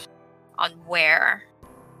directions on where.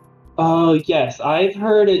 Oh, yes. I've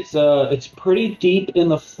heard it's pretty deep in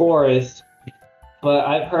the forest, but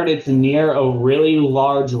I've heard it's near a really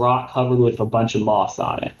large rock covered with a bunch of moss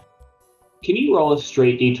on it. Can you roll a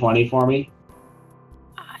straight d20 for me?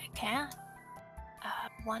 I can.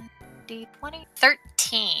 1d20.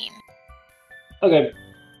 13. Okay,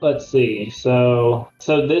 let's see. So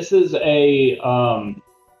this is an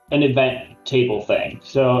event table thing.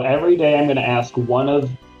 So every day I'm going to ask one of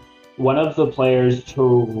the players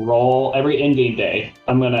to roll every in-game day.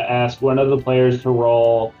 I'm going to ask one of the players to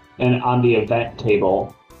roll on the event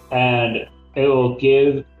table, and it will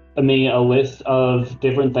give me a list of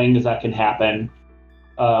different things that can happen.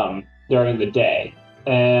 during the day.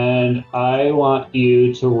 And I want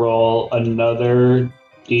you to roll another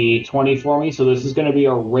d20 for me. So this is going to be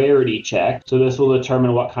a rarity check. So this will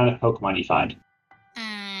determine what kind of Pokemon you find.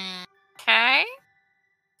 Okay.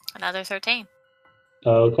 Another 13.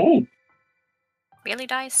 Okay. Really,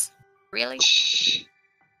 Dice? Really?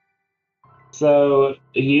 So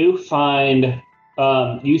you find,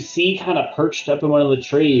 you see kind of perched up in one of the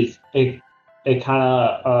trees, it kind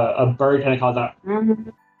of, a bird kind of calls out,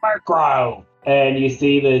 Murkrow! And you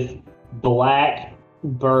see this black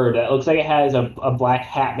bird that looks like it has a black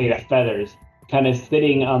hat made of feathers, kind of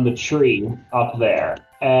sitting on the tree up there.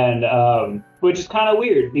 And, which is kind of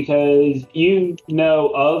weird because you know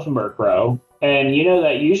of Murkrow, and you know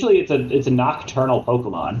that usually it's a nocturnal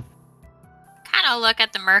Pokemon. Kind of look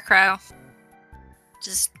at the Murkrow.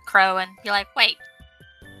 Just crowing. You're like, wait,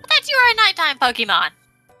 I thought you were a nighttime Pokemon.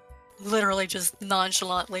 Literally just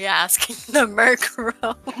nonchalantly asking the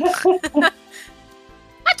Murkrow.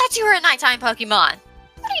 I thought you were a nighttime Pokemon.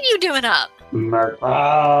 What are you doing up?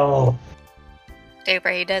 Murkrow!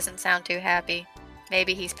 Duper, he doesn't sound too happy.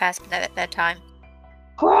 Maybe he's past bedtime.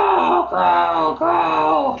 Growl, growl,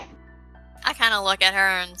 growl! I kind of look at her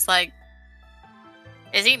and it's like,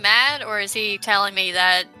 is he mad or is he telling me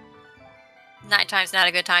that nighttime's not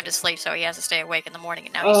a good time to sleep, so he has to stay awake in the morning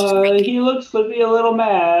and now he's just cranky? He looks to be a little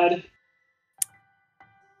mad.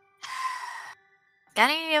 Got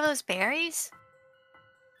any of those berries?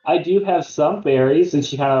 I do have some berries, and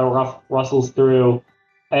she kind of rustles through,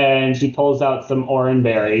 and she pulls out some orange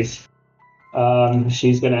berries.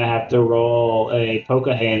 She's gonna have to roll a Poke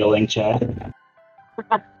handling check.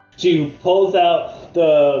 She pulls out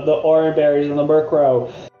the orange berries, and the Murkrow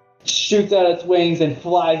shoots out its wings and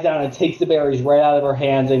flies down and takes the berries right out of her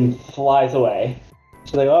hands and flies away.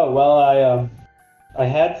 She's like, "Oh well, I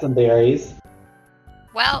had some berries."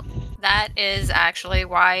 Well, that is actually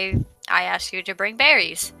why I asked you to bring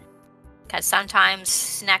berries. Because sometimes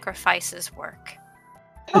sacrifices work.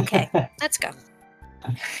 Okay, let's go.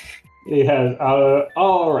 Yeah,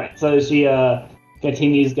 all right. So she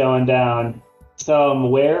continues going down. So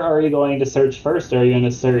where are you going to search first? Are you going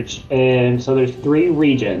to search? And so there's 3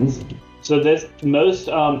 regions. So this most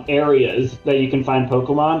areas that you can find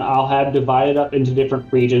Pokemon, I'll have divided up into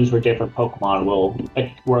different regions where different Pokemon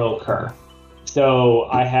will occur. So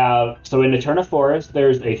in Eterna Forest,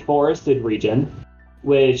 there's a forested region,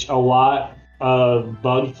 which a lot of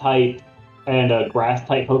bug type and grass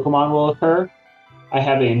type Pokemon will occur. I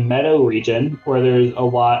have a meadow region where there's a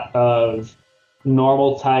lot of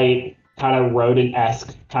normal type, kind of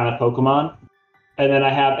rodent-esque kind of Pokemon. And then I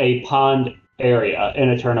have a pond area in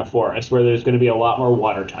Eterna Forest where there's going to be a lot more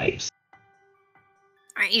water types.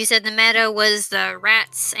 Alright, you said the meadow was the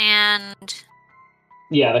rats and...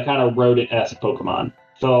 Yeah, the kind of rodent-esque Pokemon.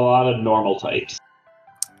 So a lot of normal types.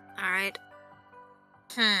 Alright.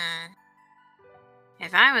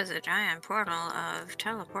 If I was a giant portal of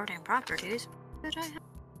teleporting properties, what would I have?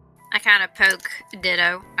 I kind of poke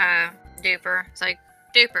Ditto, Duper. It's like,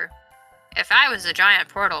 Duper, if I was a giant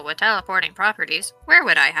portal with teleporting properties, where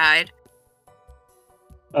would I hide?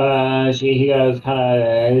 He goes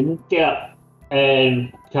kind of, yeah,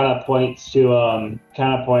 and kind of points to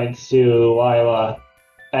Lila,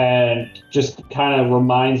 and just kind of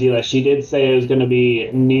reminds you that she did say it was going to be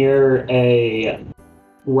near a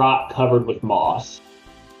rock covered with moss.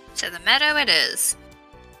 To the meadow it is.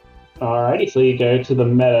 Alrighty, so you go to the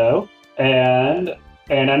meadow, and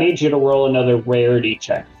I need you to roll another rarity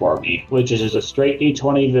check for me, which is just a straight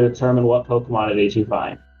d20 to determine what Pokemon it is you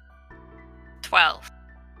find. 12.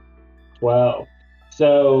 12.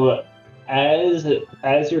 So as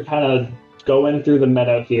you're kind of going through the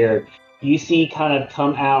meadow here, you see kind of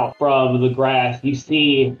come out from the grass, you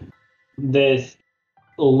see this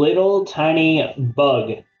little tiny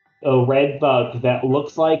bug, a red bug that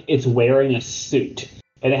looks like it's wearing a suit.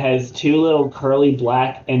 And it has 2 little curly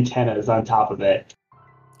black antennas on top of it.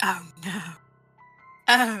 Oh no.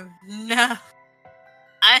 Oh no.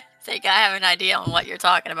 I think I have an idea on what you're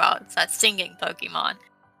talking about. It's that singing Pokemon.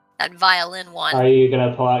 That violin one. Are you going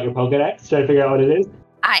to pull out your Pokedex? Try to figure out what it is?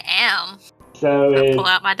 I am. So I'll pull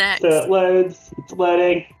out my dex. So it loads. It's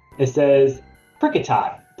loading. It says,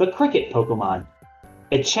 Kricketot, the cricket Pokemon.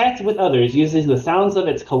 It chats with others using the sounds of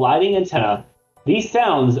its colliding antenna. These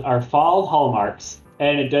sounds are fall hallmarks,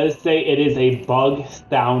 and it does say it is a bug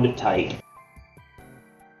sound type.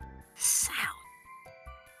 Sound.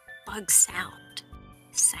 Bug sound.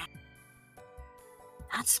 Sound.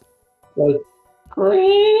 That's So,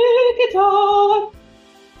 Kricketot!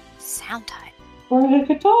 sound type.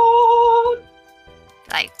 Kricketot!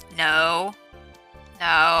 Like, no.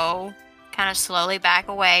 No. Kind kind of slowly back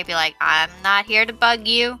away, be like, I'm not here to bug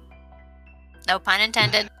you. No pun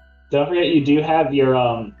intended. Don't forget you do have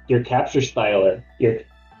your capture styler, your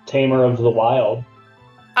tamer of the wild.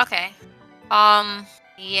 Okay.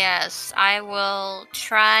 Yes, I will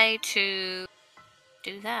try to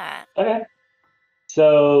do that. Okay.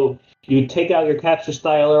 So you take out your capture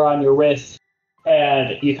styler on your wrist,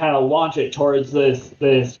 and you kind of launch it towards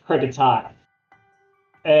this cricket tot.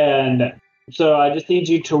 And so I just need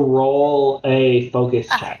you to roll a focus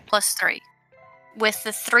check. +3. With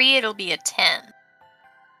the 3, it'll be a 10.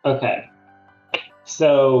 Okay.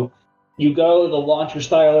 So you go the launcher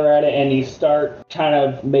styler at it, and you start kind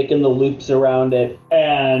of making the loops around it,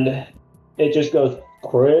 and it just goes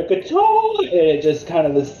cricket-tot, and it just kind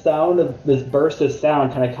of the sound of this burst of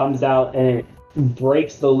sound kind of comes out, and it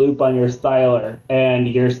breaks the loop on your styler, and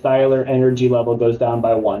your styler energy level goes down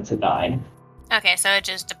by 1 to 9. Okay, so it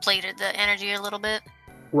just depleted the energy a little bit.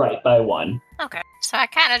 Right, by 1. Okay, so I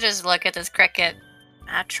kind of just look at this cricket.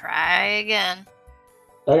 I try again.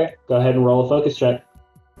 Okay, go ahead and roll a focus check.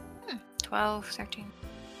 12, 13,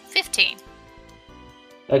 15.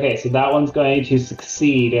 Okay, so that one's going to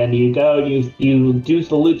succeed, and you do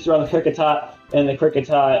the loops around the cricket tot, and the cricket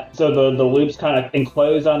tot, so the loops kind of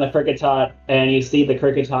enclose on the cricket tot, and you see the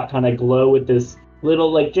cricket tot kind of glow with this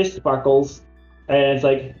little, like, just sparkles, and it's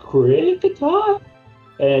like, cricket tot?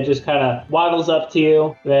 And it just kind of waddles up to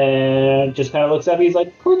you, and just kind of looks up, he's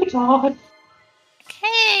like, cricket tot!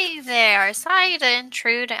 Hey there, sorry to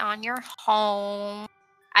intrude on your home.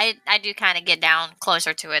 I do kind of get down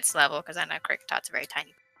closer to its level, because I know cricket tot's a very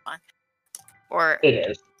tiny one. Or It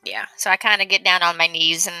is. yeah, so I kind of get down on my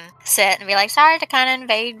knees and sit and be like, sorry to kind of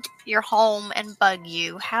invade your home and bug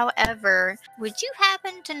you. However, would you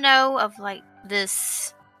happen to know of, like,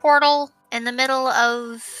 this portal in the middle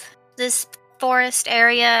of this forest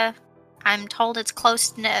area? I'm told it's close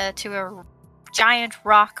to a giant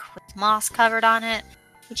rock with moss covered on it.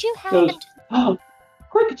 Would you happen to... Oh,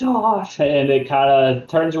 cricket tot! And it kind of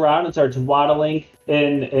turns around and starts waddling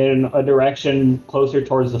in a direction closer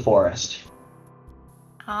towards the forest.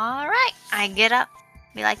 All right, I get up,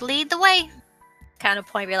 be like, lead the way. Kind of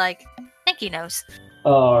point, be like, I think he knows.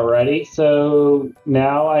 Alrighty, so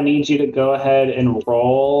now I need you to go ahead and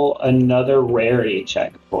roll another rarity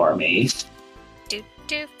check for me.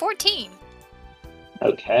 Do 14.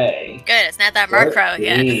 Okay. Good, it's not that Murkrow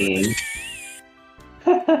again.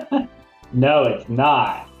 14. No, it's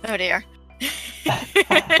not. Oh dear.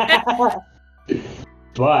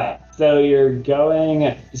 But so you're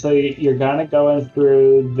kind of going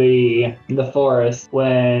through the forest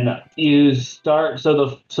when you start.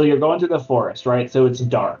 So you're going through the forest, right? So it's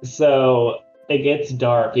dark. So it gets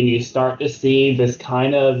dark, and you start to see this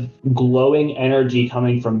kind of glowing energy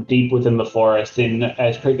coming from deep within the forest. And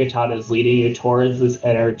as Krikatot is leading you towards this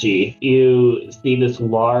energy, you see this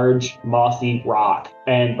large mossy rock,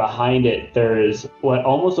 and behind it there's what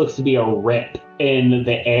almost looks to be a rip in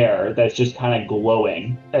the air that's just kind of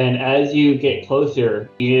glowing. And as you get closer,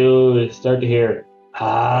 you start to hear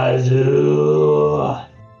Hazu.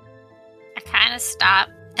 I kind of stop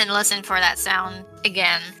and listen for that sound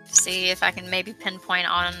again. See if I can maybe pinpoint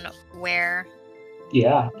on where.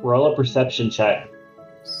 Yeah, roll a perception check.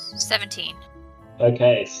 17.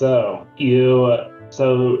 Okay, so you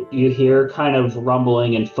hear kind of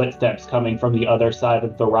rumbling and footsteps coming from the other side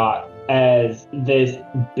of the rock as this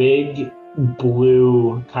big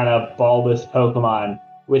blue kind of bulbous Pokemon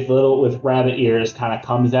with rabbit ears kind of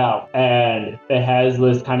comes out, and it has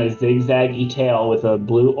this kind of zigzaggy tail with a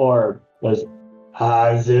blue orb. Goes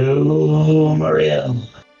Azumarill,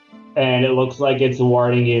 and it looks like it's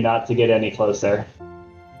warning you not to get any closer.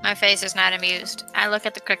 My face is not amused. I look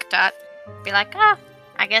at the Krikatot, be like,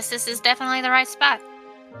 I guess this is definitely the right spot.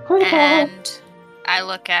 And I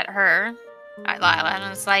look at her, Lila, and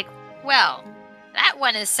it's like, well, that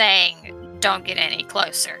one is saying, don't get any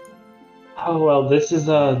closer. Oh, well, this is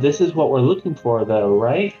what we're looking for, though,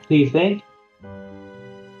 right? Do you think?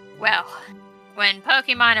 Well, when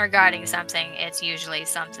Pokemon are guarding something, it's usually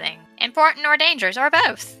something important or dangerous, or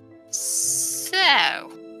both. So,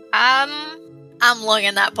 I'm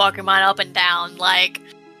looking that Pokemon up and down, like,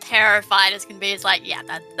 terrified as can be. It's like, yeah,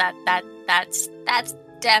 that's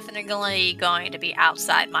definitely going to be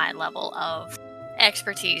outside my level of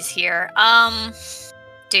expertise here.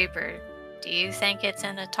 Duper, do you think it's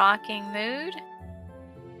in a talking mood?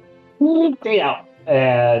 Yeah.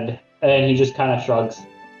 And he just kind of shrugs.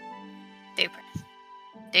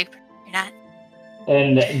 Duper, you're not.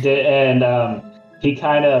 And he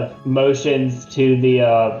kind of motions to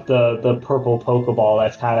the purple Pokeball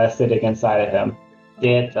that's kind of sitting inside of him.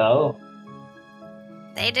 Though.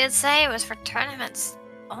 They did say it was for tournaments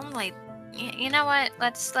only, You know what?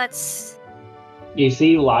 Let's. You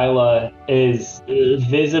see Lila is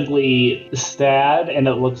visibly sad, and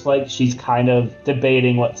it looks like she's kind of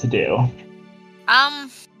debating what to do.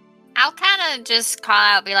 I'll kind of just call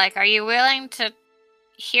out, be like, "Are you willing to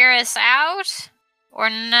hear us out, or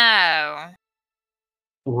no?"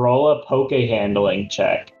 Roll a poke handling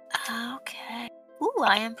check. Okay. Ooh,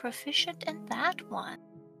 I am proficient in that one.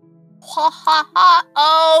 Ha ha ha!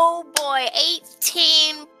 Oh boy,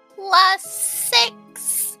 18 plus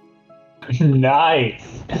 6.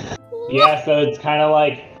 Nice. Yeah, so it's kind of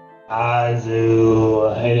like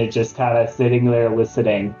Azu, and it's just kind of sitting there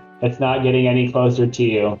listening. It's not getting any closer to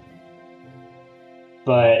you,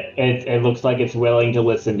 but it looks like it's willing to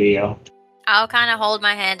listen to you. I'll kind of hold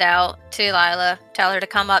my hand out to Lila, tell her to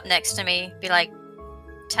come up next to me, be like,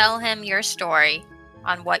 tell him your story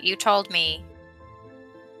on what you told me.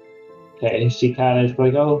 Okay, she kind of is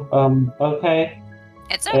like, oh, okay.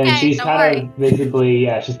 It's okay, And she's don't kind worry. of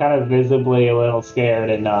visibly, she's kind of visibly a little scared,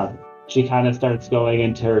 and she kind of starts going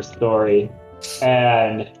into her story.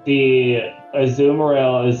 And the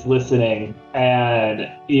Azumarill is listening,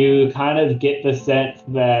 and you kind of get the sense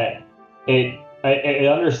that it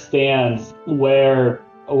understands where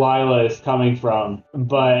Lila is coming from,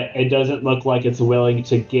 but it doesn't look like it's willing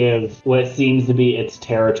to give what seems to be its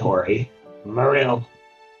territory. Marill.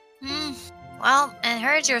 Well, I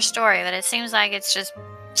heard your story, but it seems like it's just...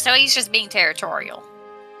 So he's just being territorial.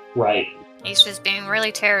 Right. He's just being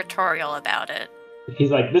really territorial about it.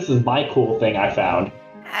 He's like, this is my cool thing I found.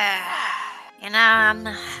 You know, I'm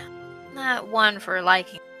not one for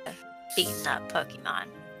liking beating up Pokemon.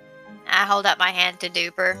 I hold up my hand to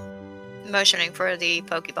Duper, motioning for the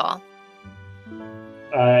Pokeball.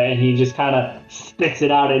 And he just kind of spits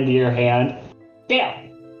it out into your hand.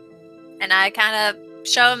 Damn! And I kind of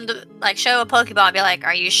show him, show a Pokeball and be like,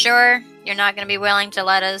 are you sure you're not going to be willing to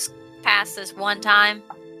let us pass this one time?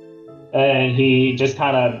 And he just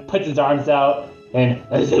kind of puts his arms out and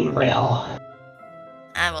Azumarill.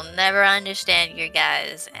 I will never understand you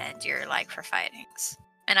guys and your like for fightings.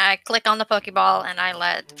 And I click on the Pokeball and I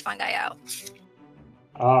let Fungi out.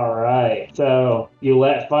 Alright, so you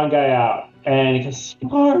let Fungi out. And he goes,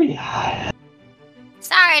 Sporion.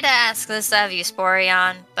 Sorry to ask this of you,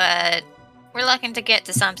 Sporion, but we're looking to get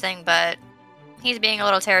to something, but he's being a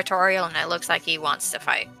little territorial and it looks like he wants to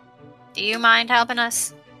fight. Do you mind helping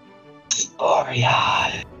us?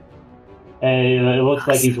 Sporion. And it looks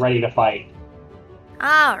like he's ready to fight.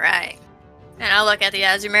 Alright. And I'll look at the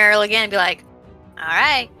Azumarill again and be like,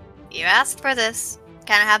 alright, you asked for this.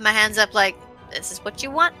 Kind of have my hands up like, this is what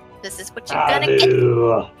you want. This is what you're gonna get.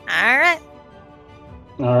 Alright.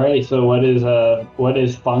 Alright, so what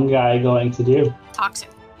is Fungi going to do? Toxic.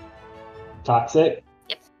 Toxic?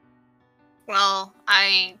 Yep. Well,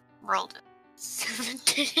 I rolled it.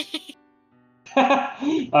 17.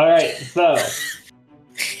 Alright, so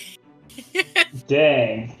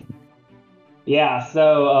dang. Yeah,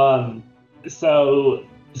 so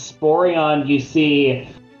Sporion, you see,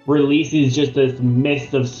 releases just this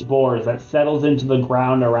mist of spores that settles into the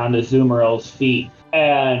ground around Azumarill's feet.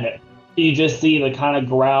 And you just see the kind of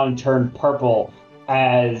ground turn purple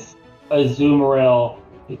as Azumarill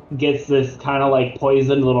gets this kind of like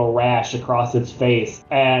poisoned little rash across its face.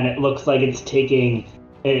 And it looks like it's starting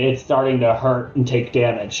to hurt and take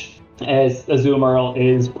damage as Azumarill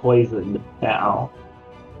is poisoned now.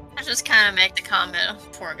 I just kind of make the comment, oh,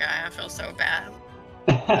 poor guy, I feel so bad.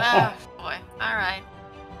 Oh, boy. Alright.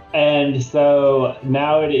 And so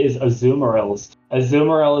now it is Azumarill's.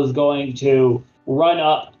 Azumarill is going to run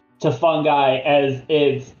up to Fungi as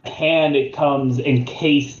its hand comes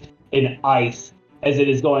encased in ice, as it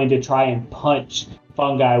is going to try and punch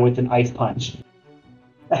Fungi with an ice punch.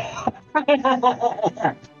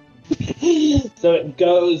 So it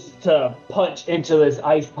goes to punch into this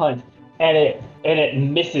ice punch, and it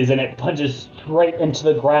misses, and it punches straight into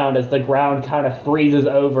the ground as the ground kind of freezes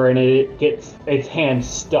over, and it gets its hand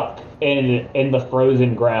stuck in the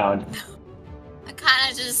frozen ground. I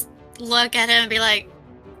kind of just look at him and be like,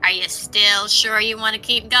 are you still sure you want to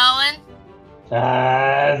keep going?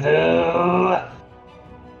 Azu.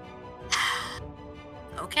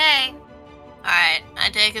 Okay. Alright, I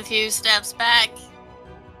take a few steps back.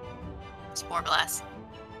 Spore Blast.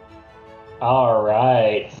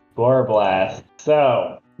 Alright, Spore Blast.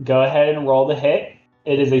 So, go ahead and roll the hit.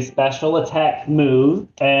 It is a special attack move,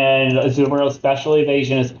 and Azumarill's special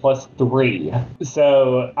evasion is +3.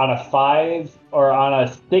 So, on a 5 or on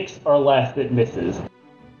a 6 or less, it misses.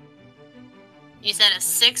 You said a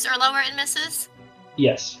 6 or lower it misses?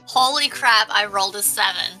 Yes. Holy crap, I rolled a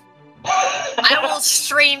 7. I will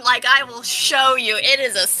stream, I will show you, it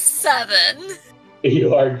is a 7.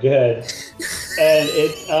 You are good. And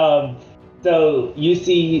it's so you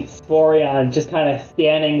see Sporeon just kind of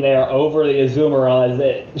standing there over the Azumarill as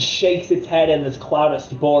it shakes its head and this cloud of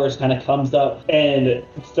spores kind of comes up and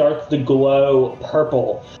starts to glow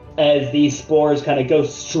purple as these spores kind of go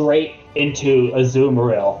straight into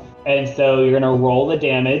Azumarill. And so you're gonna roll the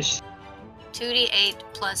damage. 2d8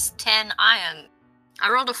 plus 10 iron.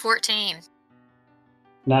 I rolled a 14.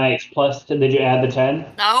 Nice. Plus, did you add the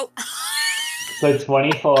 10? No. So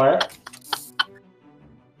 24.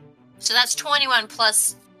 So that's 21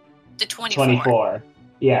 plus the 24. 24.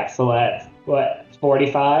 Yeah, so that's,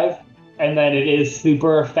 45? And then it is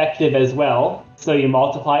super effective as well. So you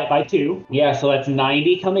multiply it by 2. Yeah, so that's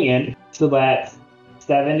 90 coming in. So that's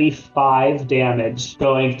 75 damage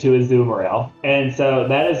going to Azumarill. And so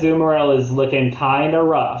that Azumarill is looking kind of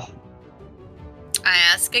rough. I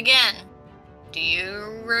ask again. Do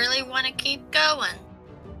you really want to keep going?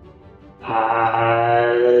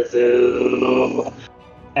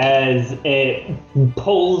 As it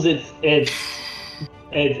pulls its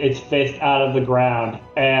fist out of the ground,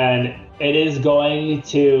 and it is going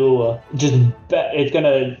to it's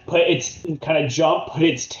gonna put its kind of jump, put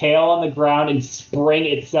its tail on the ground, and spring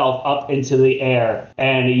itself up into the air,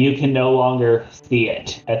 and you can no longer see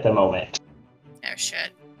it at the moment. Oh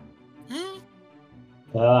shit.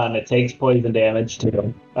 And it takes poison damage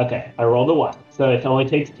too. Okay, I rolled a 1, so it only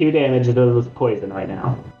takes 2 damage of those poison right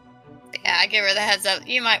now. Yeah, I give her the heads up.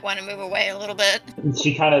 You might want to move away a little bit. And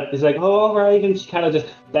she kind of is like, oh, all right, and she kind of just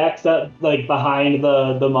backs up like behind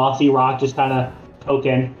the mossy rock, just kind of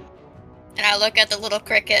poking. And I look at the little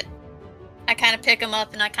cricket. I kind of pick him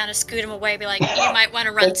up and I kind of scoot him away, be like, you might want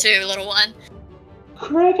to run too, little one.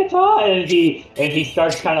 Cricketa! And he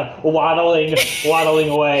starts kind of waddling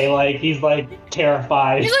away, like he's like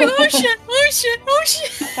terrified. He's like, oh shit, oh shit, oh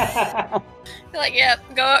shit. Like, yep,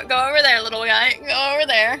 go over there, little guy. Go over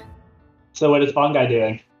there. So what is Fungi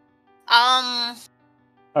doing? Are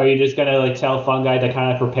you just gonna like tell Fungi to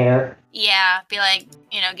kind of prepare? Yeah, be like,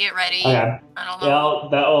 get ready. Okay. I don't know. Well,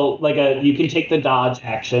 that'll you can take the dodge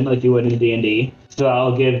action like you would in D&D. So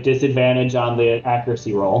I'll give disadvantage on the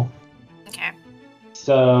accuracy roll. Okay.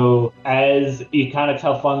 So as you kind of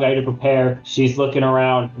tell Fungi to prepare, she's looking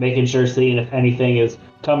around, making sure, seeing if anything is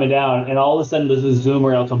coming down, and all of a sudden this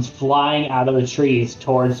Azumarill comes flying out of the trees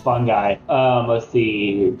towards Fungi. Let's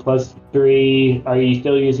see, +3. Are you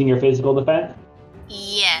still using your physical defense?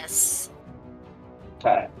 Yes.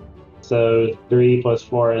 Okay. So 3 +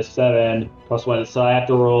 4 is 7, +1. So I have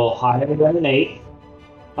to roll higher than an 8.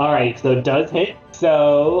 All right, so it does hit.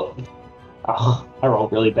 So I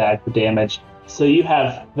rolled really bad for damage. So you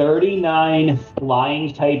have 39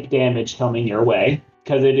 flying type damage coming your way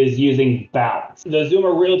because it is using bounce. The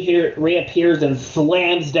Zoomer reappears and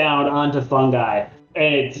slams down onto Fungi,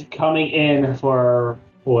 and it's coming in for,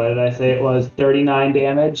 what did I say it was, 39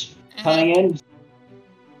 damage coming in?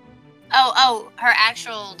 Oh, her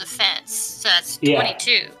actual defense. So that's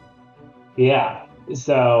 22. Yeah.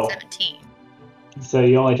 So 17. So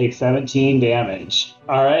you only take 17 damage.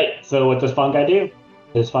 All right. So what does Fungi do?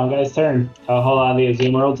 It's Fungi's turn. Oh, hold on. The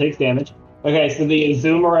Azumarill takes damage. Okay. So the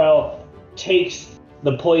Azumarill takes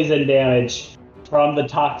the poison damage from the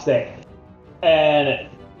toxic and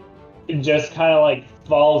just kind of like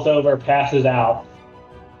falls over, passes out.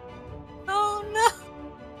 Oh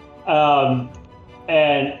no.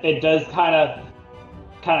 And it does kind of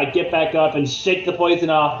get back up and shake the poison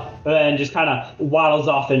off, and then just kind of waddles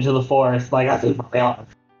off into the forest like He's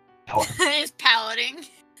pouting.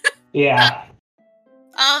 Yeah.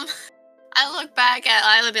 I look back at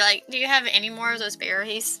Lila and be like, do you have any more of those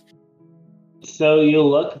berries? So you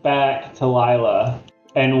look back to Lila,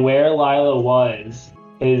 and where Lila was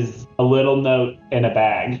is a little note in a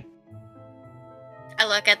bag. I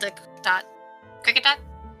look at the cricket dot?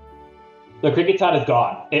 The cricket tot is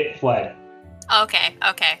gone. It fled. Okay.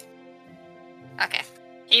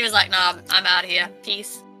 He was like, no, I'm out of here.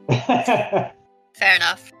 Peace. Okay. Fair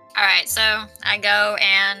enough. Alright, so I go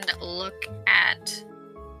and look at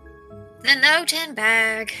the note in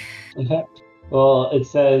bag. Well, it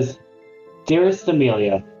says, Dearest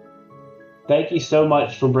Amelia, thank you so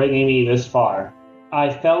much for bringing me this far. I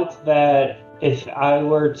felt that if I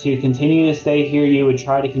were to continue to stay here, you would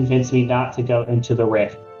try to convince me not to go into the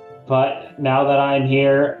rift. But now that I'm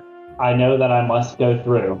here, I know that I must go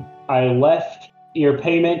through. I left your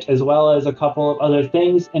payment as well as a couple of other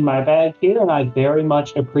things in my bag here, and I very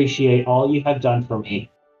much appreciate all you have done for me.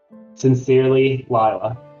 Sincerely,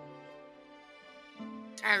 Lila.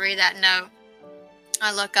 I read that note.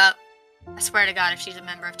 I look up. I swear to God, if she's a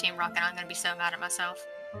member of Team Rocket, I'm going to be so mad at myself.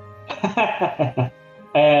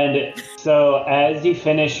 And so as you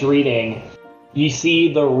finish reading, you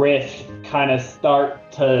see the rift kind of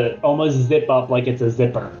start to almost zip up like it's a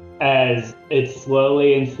zipper as it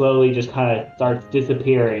slowly and slowly just kind of starts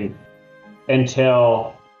disappearing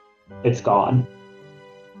until it's gone.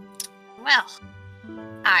 Well,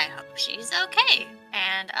 I hope she's okay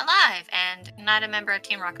and alive and not a member of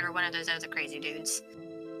Team Rocket or one of those other crazy dudes.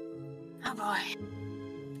 Oh boy.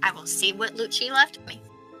 I will see what loot she left me.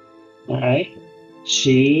 Alright.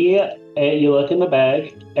 You look in the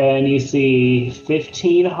bag and you see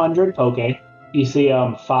 1,500 Poke. You see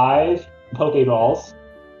 5 Pokeballs.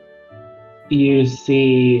 You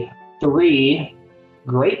see 3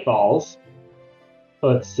 Great Balls.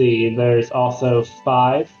 Let's see, there's also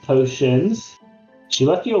 5 potions. She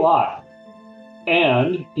left you a lot.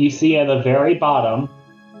 And you see at the very bottom,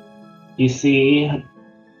 you see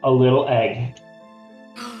a little egg.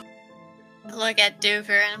 I look at Duper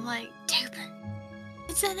and I'm like, Duper,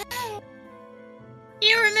 it's an egg.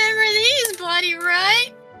 You remember these, buddy,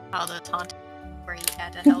 right? All those haunted where you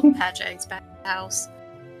had to help patch eggs back at the house.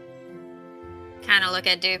 Kind of look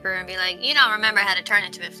at Duper and be like, you don't remember how to turn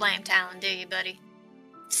into a flame talon, do you, buddy?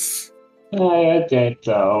 I did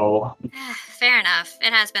so. Fair enough.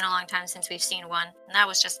 It has been a long time since we've seen one, and that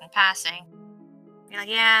was just in passing. You're like,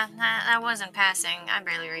 yeah, that wasn't passing. I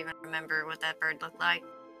barely even remember what that bird looked like.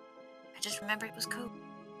 I just remember it was cool.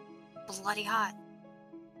 Bloody hot.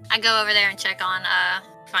 I go over there and check on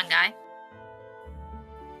Fun Guy.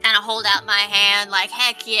 Kind of hold out my hand like,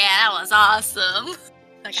 heck yeah, that was awesome.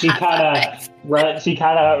 Like She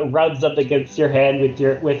kind of rubs up against your hand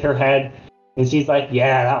with her head, and she's like,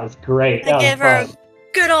 "Yeah, that was great." I give her a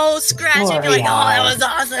good old scratch and be like, "Oh, that was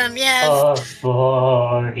awesome, yes."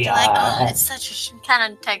 Euphoria. Like, oh, it's such a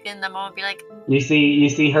kind of take in the moment, be like, you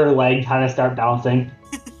see her leg kind of start bouncing.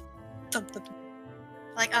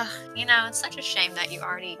 like, oh, it's such a shame that you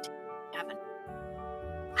already haven't.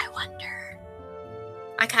 I wonder.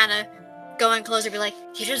 I kind of go in closer, be like,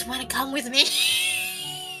 "You just want to come with me?"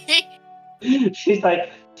 She's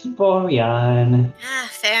like, Sporion.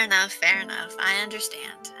 Fair enough. I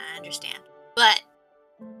understand. But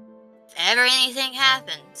if ever anything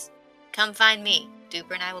happens, come find me.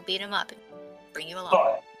 Duper and I will beat him up and bring you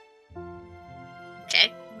along.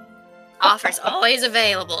 Okay? Offers always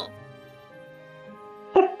available.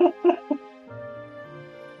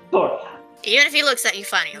 Sporion. Even if he looks at you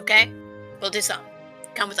funny, okay? We'll do something.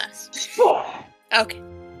 Come with us. Sporion. Okay.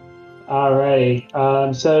 Alright.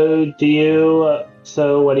 So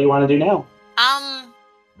what do you want to do now? I'll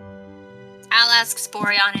ask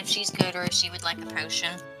Sporion if she's good or if she would like a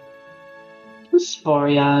potion.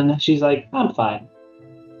 Sporion. She's like, I'm fine.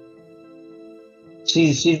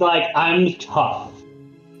 She's like, I'm tough.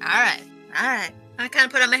 Alright. I kind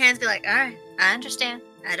of put on my hands and be like, alright, I understand.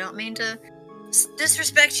 I don't mean to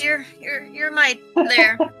disrespect your might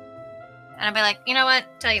there. And I'll be like, you know what?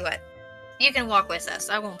 Tell you what. You can walk with us.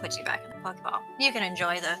 I won't put you back in the Pokeball. You can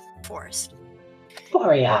enjoy the forest.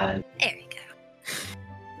 Florian. There you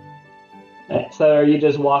go. So are you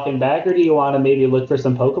just walking back, or do you want to maybe look for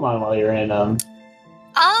some Pokemon while you're in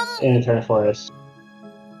Eterna Forest?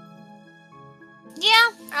 Yeah,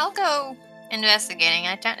 I'll go investigating.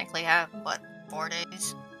 I technically have 4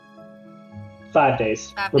 days? 5 days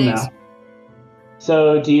 5 from days. now.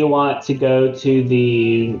 So do you want to go to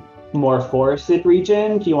the more forested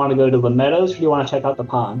region? Do you want to go to the meadows, or do you want to check out the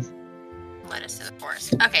ponds? Let us to the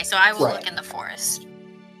forest. Okay, so I will Right. look in the forest.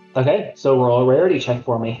 Okay, so roll a rarity check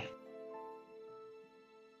for me.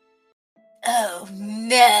 Oh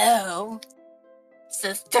no! It's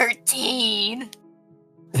a 13.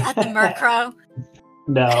 Is that the Murkrow?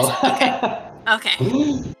 No. Okay.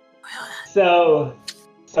 So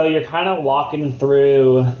you're kind of walking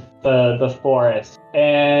through the forest,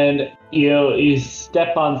 and you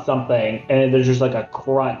step on something, and there's just like a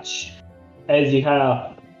crunch as you kind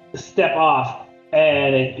of step off,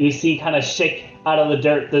 and you see kind of shake out of the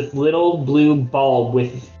dirt this little blue bulb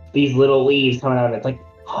with these little leaves coming out of it. It's like,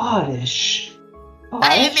 oddish.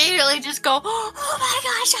 I immediately just go, oh my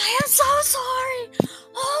gosh, I am so sorry.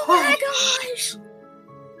 Oh my gosh.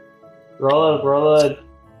 Roll a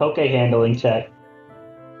poke handling check.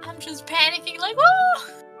 I'm just panicking like, whoa.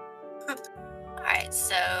 Alright,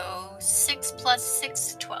 so 6 plus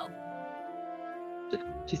 6, 12.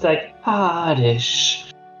 She's like,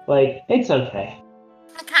 oddish. Like, it's okay.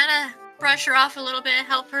 I kind of brush her off a little bit,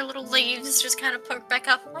 help her little leaves just kind of poke back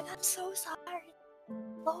up. I'm like, I'm so sorry.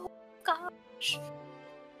 Oh gosh.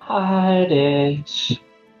 Oddish.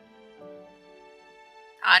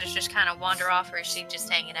 I just kind of wander off, or is she just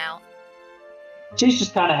hanging out? She's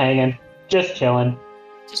just kind of hanging, just chilling.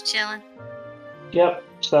 Just chilling? Yep.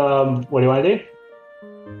 So, what do you want to do?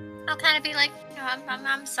 I'll kind of be like,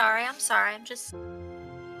 I'm sorry. I'm just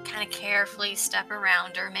kind of carefully step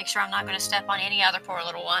around her, make sure I'm not going to step on any other poor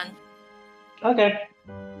little one. Okay.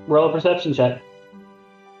 Roll a perception check.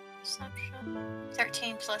 Perception.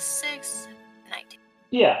 13 plus 6, 19.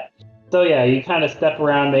 Yeah. So yeah, you kind of step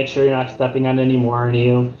around, make sure you're not stepping on any more,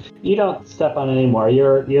 and you don't step on any more.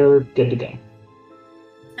 You're good to go.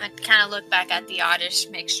 I kind of look back at the oddish,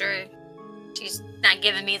 make sure she's not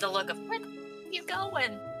giving me the look of, where are you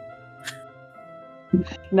going?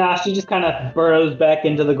 Nah, she just kind of burrows back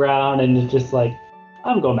into the ground and is just like,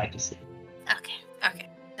 I'm going back to sleep. Okay.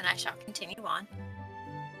 Then I shall continue on.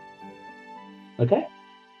 Okay.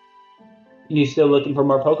 You still looking for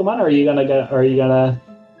more Pokemon, or are you gonna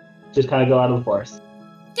just kind of go out of the forest?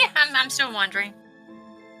 Yeah, I'm still wondering.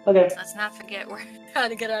 Okay. So let's not forget how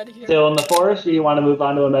to get out of here. Still in the forest, or you want to move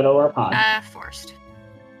on to a meadow or a pond? Forest.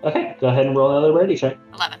 Okay, go ahead and roll another rarity check.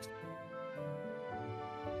 11.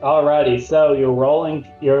 Alrighty, so you're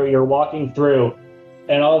walking through,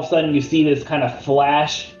 and all of a sudden you see this kind of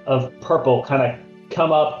flash of purple kind of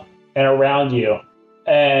come up and around you,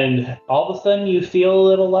 and all of a sudden you feel a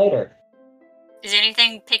little lighter. Is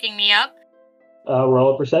anything picking me up?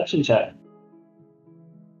 Roll a perception check.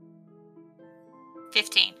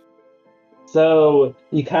 15. So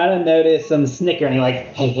you kind of notice some snickering, like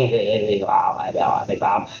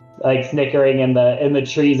like snickering in the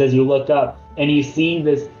trees as you look up, and you see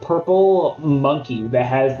this purple monkey that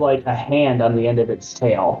has like a hand on the end of its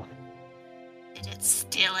tail. Did it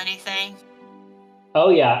steal anything? Oh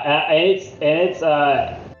yeah, and its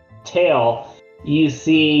tail, you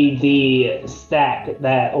see the stack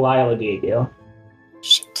that Lila gave you.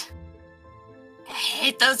 Shit. I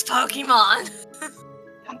hate those Pokemon.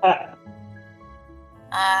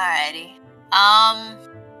 Alrighty. I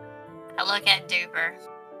look at Duper.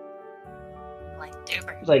 Like,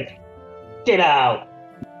 Duper. It's like, get out!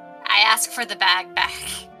 I ask for the bag back.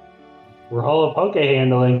 Roll a poke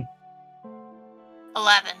handling.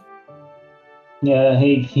 11. Yeah,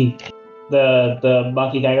 the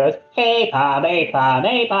monkey guy goes, hey Pom, hey Pom,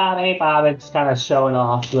 hey Pom, hey Pom. It's kind of showing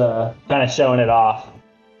it off.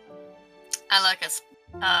 I look at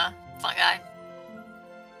Fungi.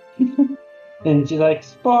 And she's like,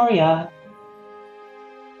 Sporia.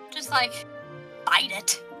 Just like, bite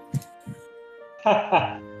it.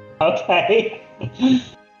 Okay.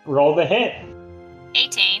 Roll the hit.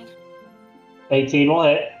 18. 18 will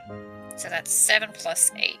hit. So that's 7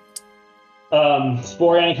 plus 8.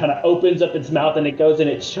 Sporeon kind of opens up its mouth and it goes and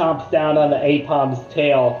it chomps down on the Apom's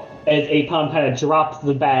tail as Apom kind of drops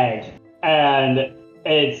the bag. And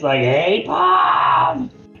it's like,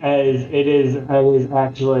 Apom! As it is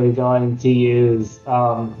actually going to use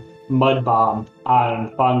Mud Bomb on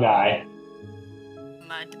Fungi.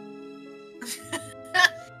 Mud.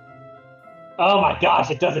 Oh my gosh,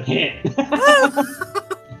 it doesn't hit!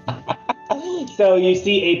 So you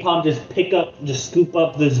see Apom just scoop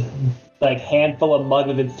up this like handful of mud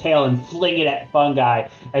with its tail and fling it at Fungi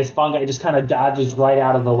as Fungi just kind of dodges right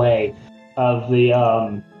out of the way of the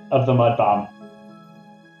Mud Bomb.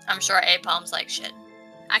 I'm sure Apom's like, shit.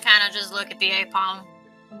 I kind of just look at the Apom,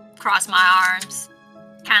 cross my arms,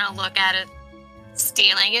 kind of look at it.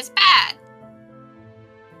 Stealing is bad.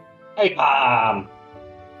 Apom!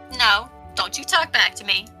 No, don't you talk back to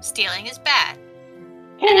me. Stealing is bad.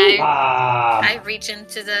 Apom! I reach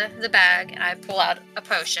into the bag and I pull out a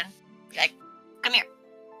potion. Like, come here.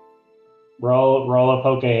 Roll a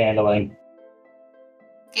poke handling.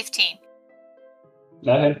 15.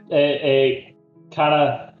 Okay. It kind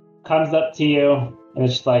of comes up to you and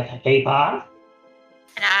it's just like, Apom?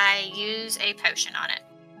 And I use a potion on it.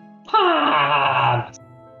 Pom!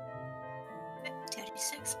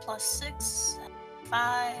 36 plus 6,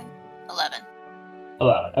 5, 11.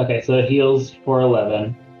 11. Okay, so it heals for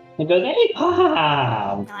 11. It goes,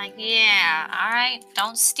 Apom! Like, yeah, alright,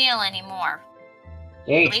 don't steal anymore.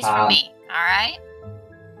 Apom! At least from me, alright?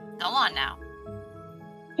 Go on now.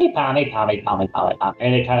 Apom.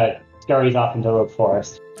 And it kind of scurries off into the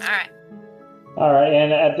forest. Alright. Alright,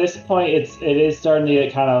 and at this point, it is starting to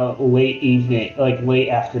get kind of late evening, like late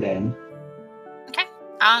afternoon. Okay.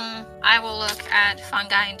 I will look at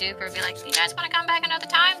Fungi and Duper and be like, you guys want to come back another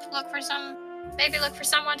time? Maybe look for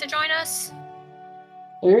someone to join us?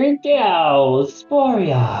 Here we go,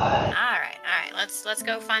 Sporia. Alright. Let's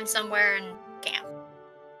go find somewhere and camp.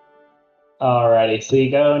 Alrighty, so you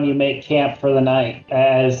go and you make camp for the night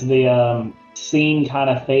as the scene kind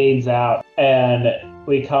of fades out and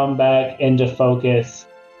we come back into focus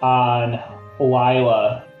on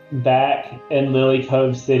Lila back in Lily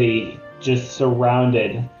Cove City, just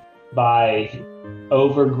surrounded by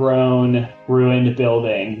overgrown, ruined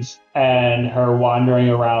buildings and her wandering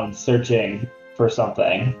around searching for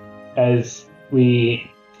something as we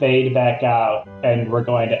fade back out and we're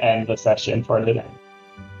going to end the session for today.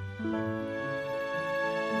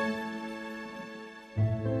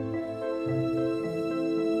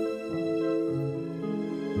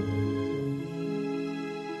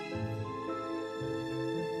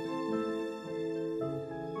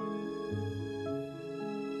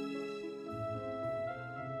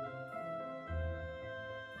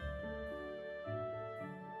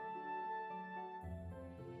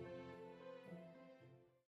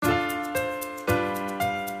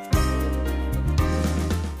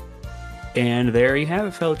 And there you have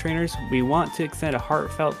it, fellow trainers. We want to extend a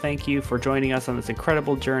heartfelt thank you for joining us on this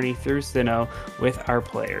incredible journey through Sinnoh with our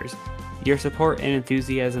players. Your support and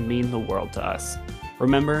enthusiasm mean the world to us.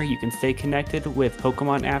 Remember, you can stay connected with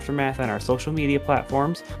Pokemon Aftermath on our social media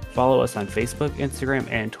platforms. Follow us on Facebook, Instagram,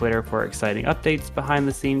 and Twitter for exciting updates,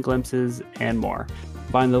 behind-the-scene glimpses, and more.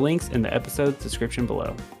 Find the links in the episode's description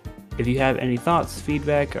below. If you have any thoughts,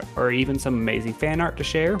 feedback, or even some amazing fan art to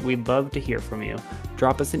share, we'd love to hear from you.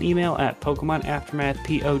 Drop us an email at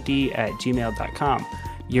PokemonAftermathPod@gmail.com.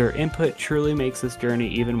 Your input truly makes this journey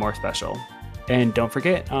even more special. And don't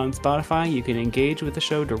forget, on Spotify, you can engage with the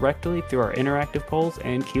show directly through our interactive polls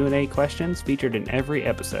and Q&A questions featured in every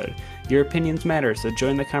episode. Your opinions matter, so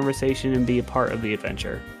join the conversation and be a part of the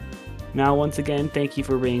adventure. Now, once again, thank you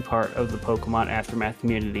for being part of the Pokemon Aftermath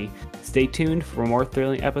community. Stay tuned for more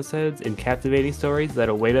thrilling episodes and captivating stories that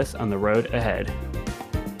await us on the road ahead.